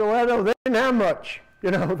 In Soweto, they didn't have much.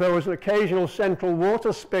 You know, there was an occasional central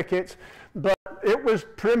water spigot, but it was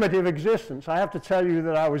primitive existence. I have to tell you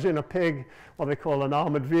that I was in a pig, what they call an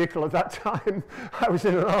armored vehicle at that time. I was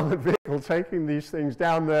in an armored vehicle taking these things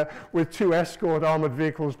down there with 2 escort armored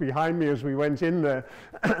vehicles behind me as we went in there.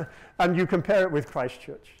 And you compare it with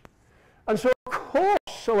Christchurch. And so, of course,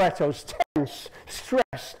 Soweto's tense,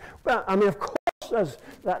 stressed. Well, I mean, of course, there's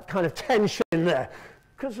that kind of tension in there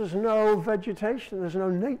because there's no vegetation, there's no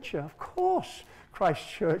nature. Of course,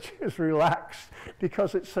 Christchurch is relaxed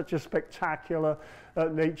because it's such a spectacular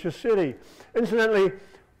nature city. Incidentally,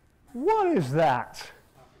 what is that?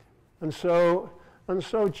 And so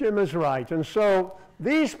Jim is right. And so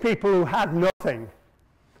these people who had nothing,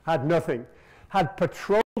 had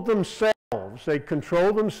patrolled themselves, they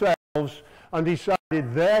controlled themselves and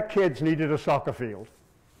decided their kids needed a soccer field.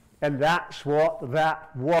 And that's what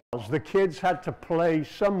that was. The kids had to play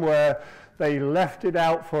somewhere. They left it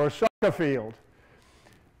out for a soccer field.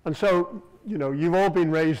 And so, you know, you've all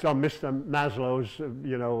been raised on Mr. Maslow's,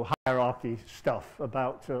 you know, hierarchy stuff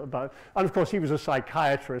about, and of course he was a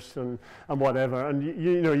psychiatrist and whatever. And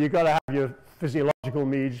you know, you've got to have your physiological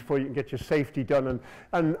needs before you can get your safety done.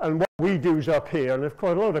 And what we do's up here, and of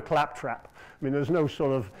course a load of claptrap. I mean, there's no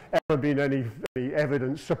sort of ever been any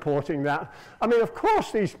evidence supporting that. I mean, of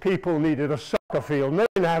course these people needed a soccer field. They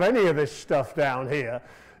didn't have any of this stuff down here.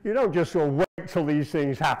 You don't just sort of wait till these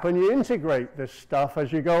things happen. You integrate this stuff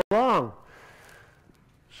as you go along.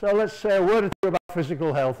 So let's say a word or two about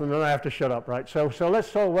physical health, and then I have to shut up, right? So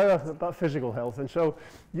let's talk about physical health. And so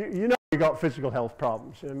you know you've got physical health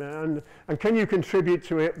problems. And can you contribute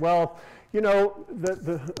to it? Well, you know,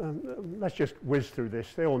 let's just whiz through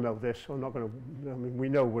this. They all know this. I'm not going to, I mean, we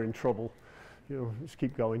know we're in trouble. You know, just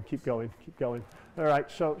keep going, keep going, keep going. All right,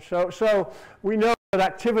 so we know that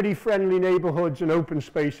activity-friendly neighborhoods and open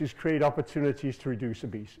spaces create opportunities to reduce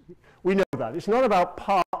obesity. We know that. It's not about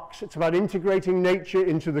parks, it's about integrating nature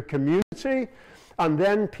into the community, and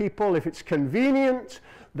then people, if it's convenient,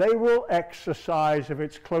 they will exercise if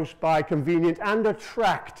it's close by, convenient, and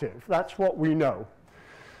attractive. That's what we know.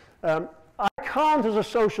 I can't, as a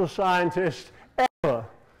social scientist, ever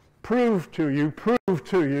prove to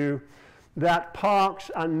you that parks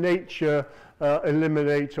and nature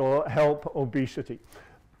eliminate or help obesity.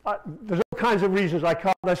 There's all kinds of reasons I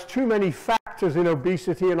can't. There's too many factors in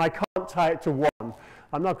obesity, and I can't tie it to one.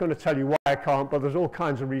 I'm not going to tell you why I can't, but there's all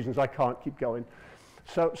kinds of reasons I can't keep going.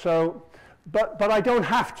 But I don't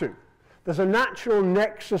have to. There's a natural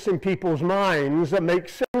nexus in people's minds that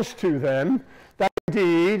makes sense to them, that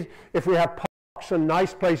indeed, if we have parks and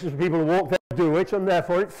nice places for people to walk, they'll do it, and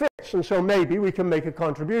therefore it fits. And so maybe we can make a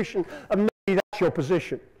contribution, and maybe that's your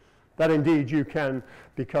position. That indeed you can,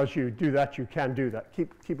 because you do that, you can do that.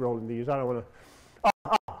 Keep rolling these. I don't want to.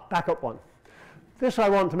 Back up one. This, I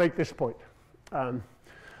want to make this point.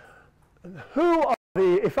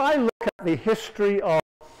 If I look at the history of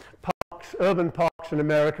parks, urban parks in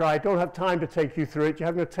America, I don't have time to take you through it. You're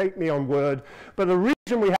having to take me on word. But the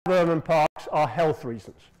reason we have urban parks are health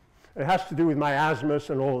reasons. It has to do with miasmas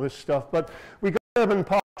and all this stuff. But we got urban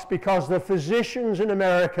parks because the physicians in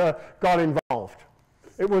America got involved.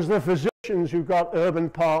 It was the physicians who got urban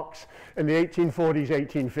parks in the 1840s,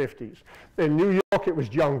 1850s. In New York, it was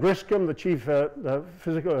John Griscom, the chief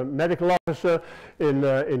medical officer.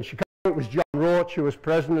 In Chicago, it was John Rauch, who was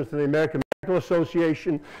president of the American Medical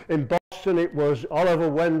Association. In Boston, it was Oliver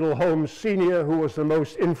Wendell Holmes Sr., who was the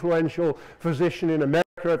most influential physician in America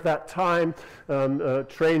at that time,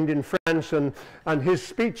 trained in France, and his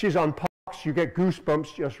speeches on parks, you get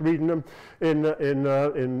goosebumps just reading them. In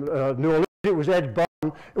New Orleans, it was Ed Bond.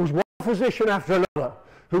 It was one physician after another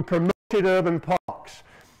who promoted urban parks.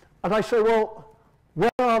 And I say, well, where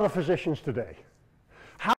are the physicians today?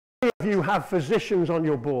 How many of you have physicians on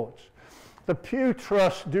your boards? The Pew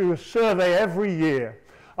Trust do a survey every year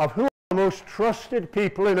of who are the most trusted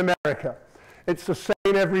people in America. It's the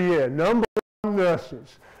same every year. Number 1,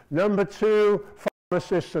 nurses. Number 2,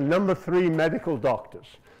 pharmacists. And number 3, medical doctors.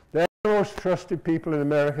 They're the most trusted people in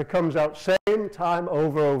America. Comes out same time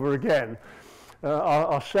over again.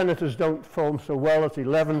 Our senators don't perform so well at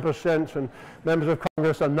 11%, and members of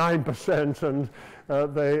Congress are 9%, and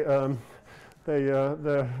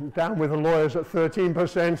they're down with the lawyers at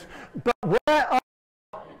 13%. But where are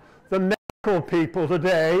the medical people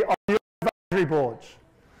today on your advisory boards?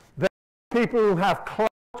 They're people who have clout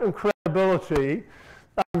and credibility,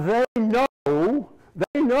 and they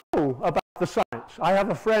know about the science. I have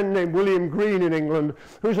a friend named William Green in England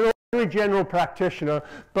who's an ordinary general practitioner,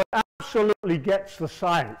 but absolutely gets the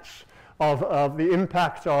science of the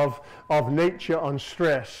impact of nature on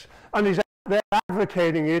stress, and is there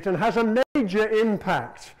advocating it, and has a major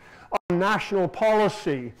impact on national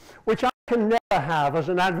policy, which I can never have as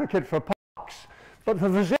an advocate for parks. But the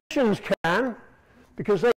physicians can,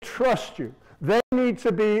 because they trust you. They need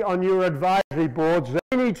to be on your advisory boards,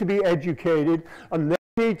 they need to be educated, and they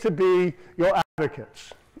need to be your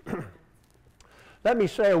advocates. Let me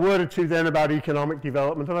say a word or two then about economic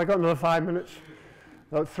development. Have I got another 5 minutes?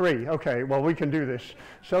 Oh, 3, okay, well we can do this.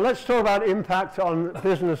 So let's talk about impact on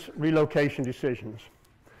business relocation decisions.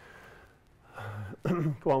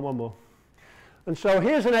 Go on, one more. And so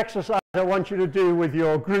here's an exercise I want you to do with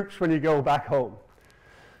your groups when you go back home.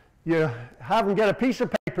 You have them get a piece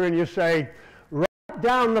of paper and you say, write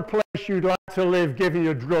down the place you'd like to live given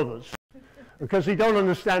your druthers. Because you don't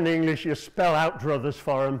understand English, you spell out druthers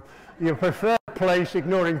for them. Your preferred place,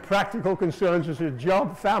 ignoring practical concerns as a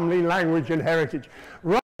job, family, language, and heritage.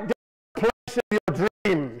 Write down the place of your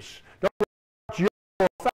dreams. Don't write your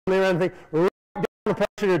family or anything. Write down the place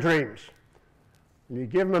of your dreams. And you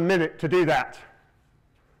give them a minute to do that.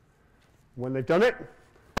 When they've done it,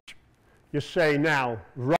 you say, now,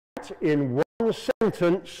 write in one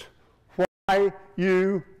sentence why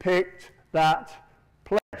you picked that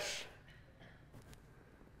place.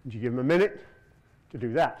 And you give them a minute to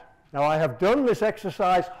do that. Now, I have done this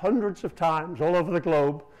exercise hundreds of times all over the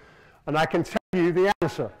globe, and I can tell you the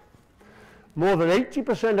answer. More than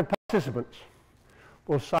 80% of participants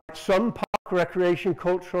will cite some park, recreation,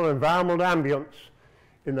 cultural, environmental ambience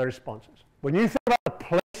in their responses. When you think about the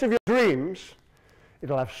place of your dreams,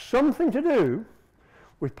 it'll have something to do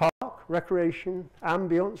with park, recreation,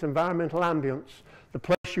 ambience, environmental ambience, the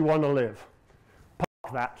place you want to live.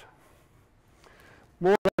 Park that.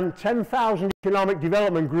 More than 10,000 economic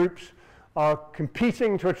development groups are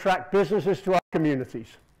competing to attract businesses to our communities.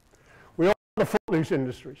 We all have the footloose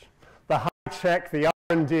industries, the high-tech, the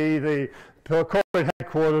R&D, the corporate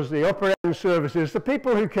headquarters, the upper-end services, the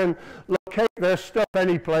people who can locate their stuff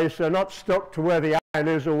any place. They're not stuck to where the iron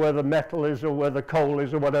is or where the metal is or where the coal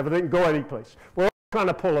is or whatever. They can go any place. We're all trying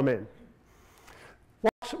to pull them in.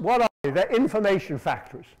 What are they? They're information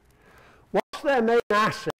factories. What's their main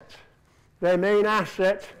asset? Their main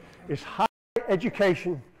asset is high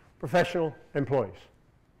education professional employees.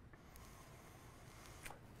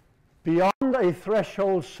 Beyond a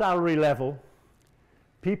threshold salary level,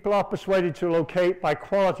 people are persuaded to locate by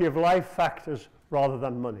quality of life factors rather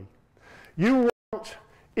than money. You want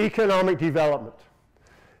economic development.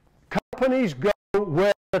 Companies go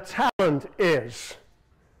where the talent is.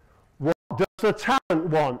 What does the talent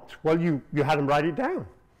want? Well, you had them write it down.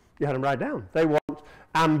 You had them write down. They want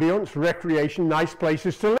ambience, recreation, nice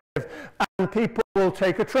places to live. And people will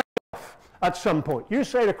take a trade-off at some point. You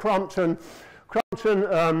say to Crompton,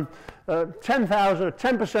 10,000,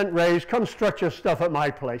 10% raise, construct your stuff at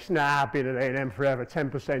my place. Nah, I've been at A&M forever,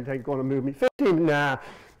 10% ain't going to move me. 15, nah.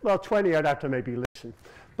 Well, 20, I'd have to maybe listen.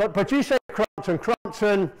 But you say to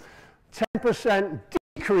Crompton, 10%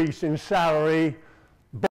 decrease in salary,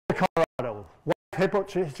 Colorado. Hit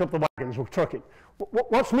up the wagons, we'll truck it.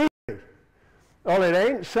 What's moving? Well, it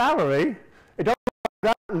ain't salary. It don't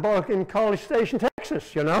like that in College Station,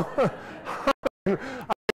 Texas, you know. That's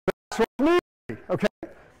what's moving, okay?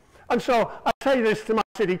 And so I say this to my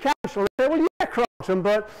city council. They say, well, yeah, Crompton,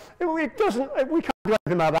 but it doesn't, we can't do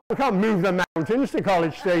anything about that. We can't move the mountains to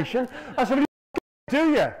College Station. I said, well, you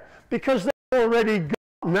do you? Because they've already got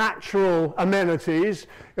natural amenities,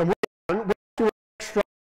 and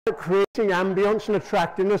we're creating ambience and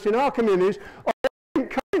attractiveness in our communities, or they ain't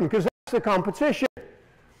coming, because that's the competition.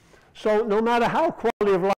 So no matter how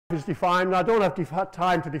quality of life is defined, I don't have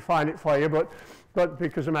time to define it for you, but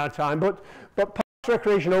because I'm out of time, but parks,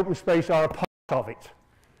 recreation, open space are a part of it.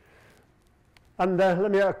 And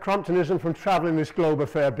let me add Cromptonism from traveling this globe a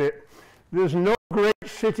fair bit. There's no great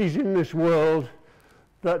cities in this world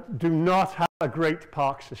that do not have a great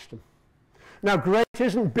park system. Now, great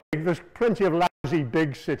isn't big. There's plenty of lousy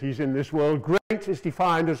big cities in this world. Great is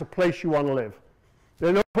defined as a place you want to live.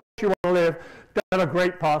 There's no place you want to live that have a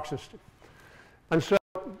great park system. And so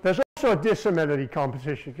there's also a disability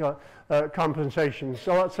compensation.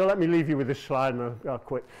 So let me leave you with this slide and I'll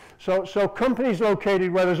quit. So companies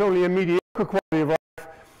located where there's only a mediocre quality of life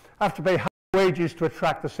have to pay high wages to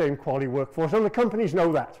attract the same quality workforce, and the companies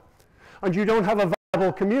know that. And you don't have a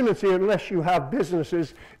viable community unless you have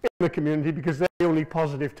businesses in the community, because they're the only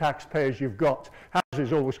positive taxpayers you've got.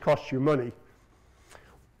 Houses always cost you money.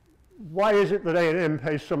 Why is it that A&M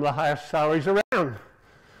pays some of the highest salaries around?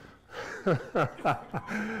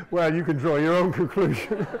 Well, you can draw your own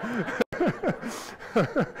conclusion.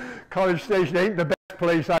 College Station ain't the best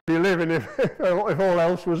place I'd be living if all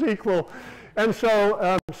else was equal. And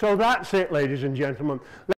so that's it, ladies and gentlemen.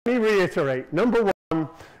 Let me reiterate. Number one,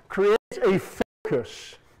 create a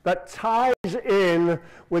focus that ties in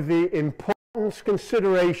with the important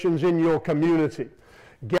considerations in your community.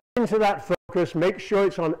 Get into that focus, make sure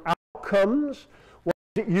it's on outcomes, what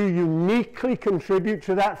is it you uniquely contribute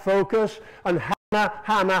to that focus, and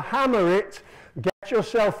hammer it, get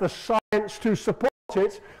yourself the science to support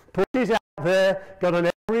it, put it out there, got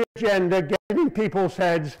on every agenda, get it in people's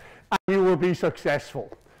heads, and you will be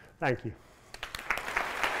successful. Thank you.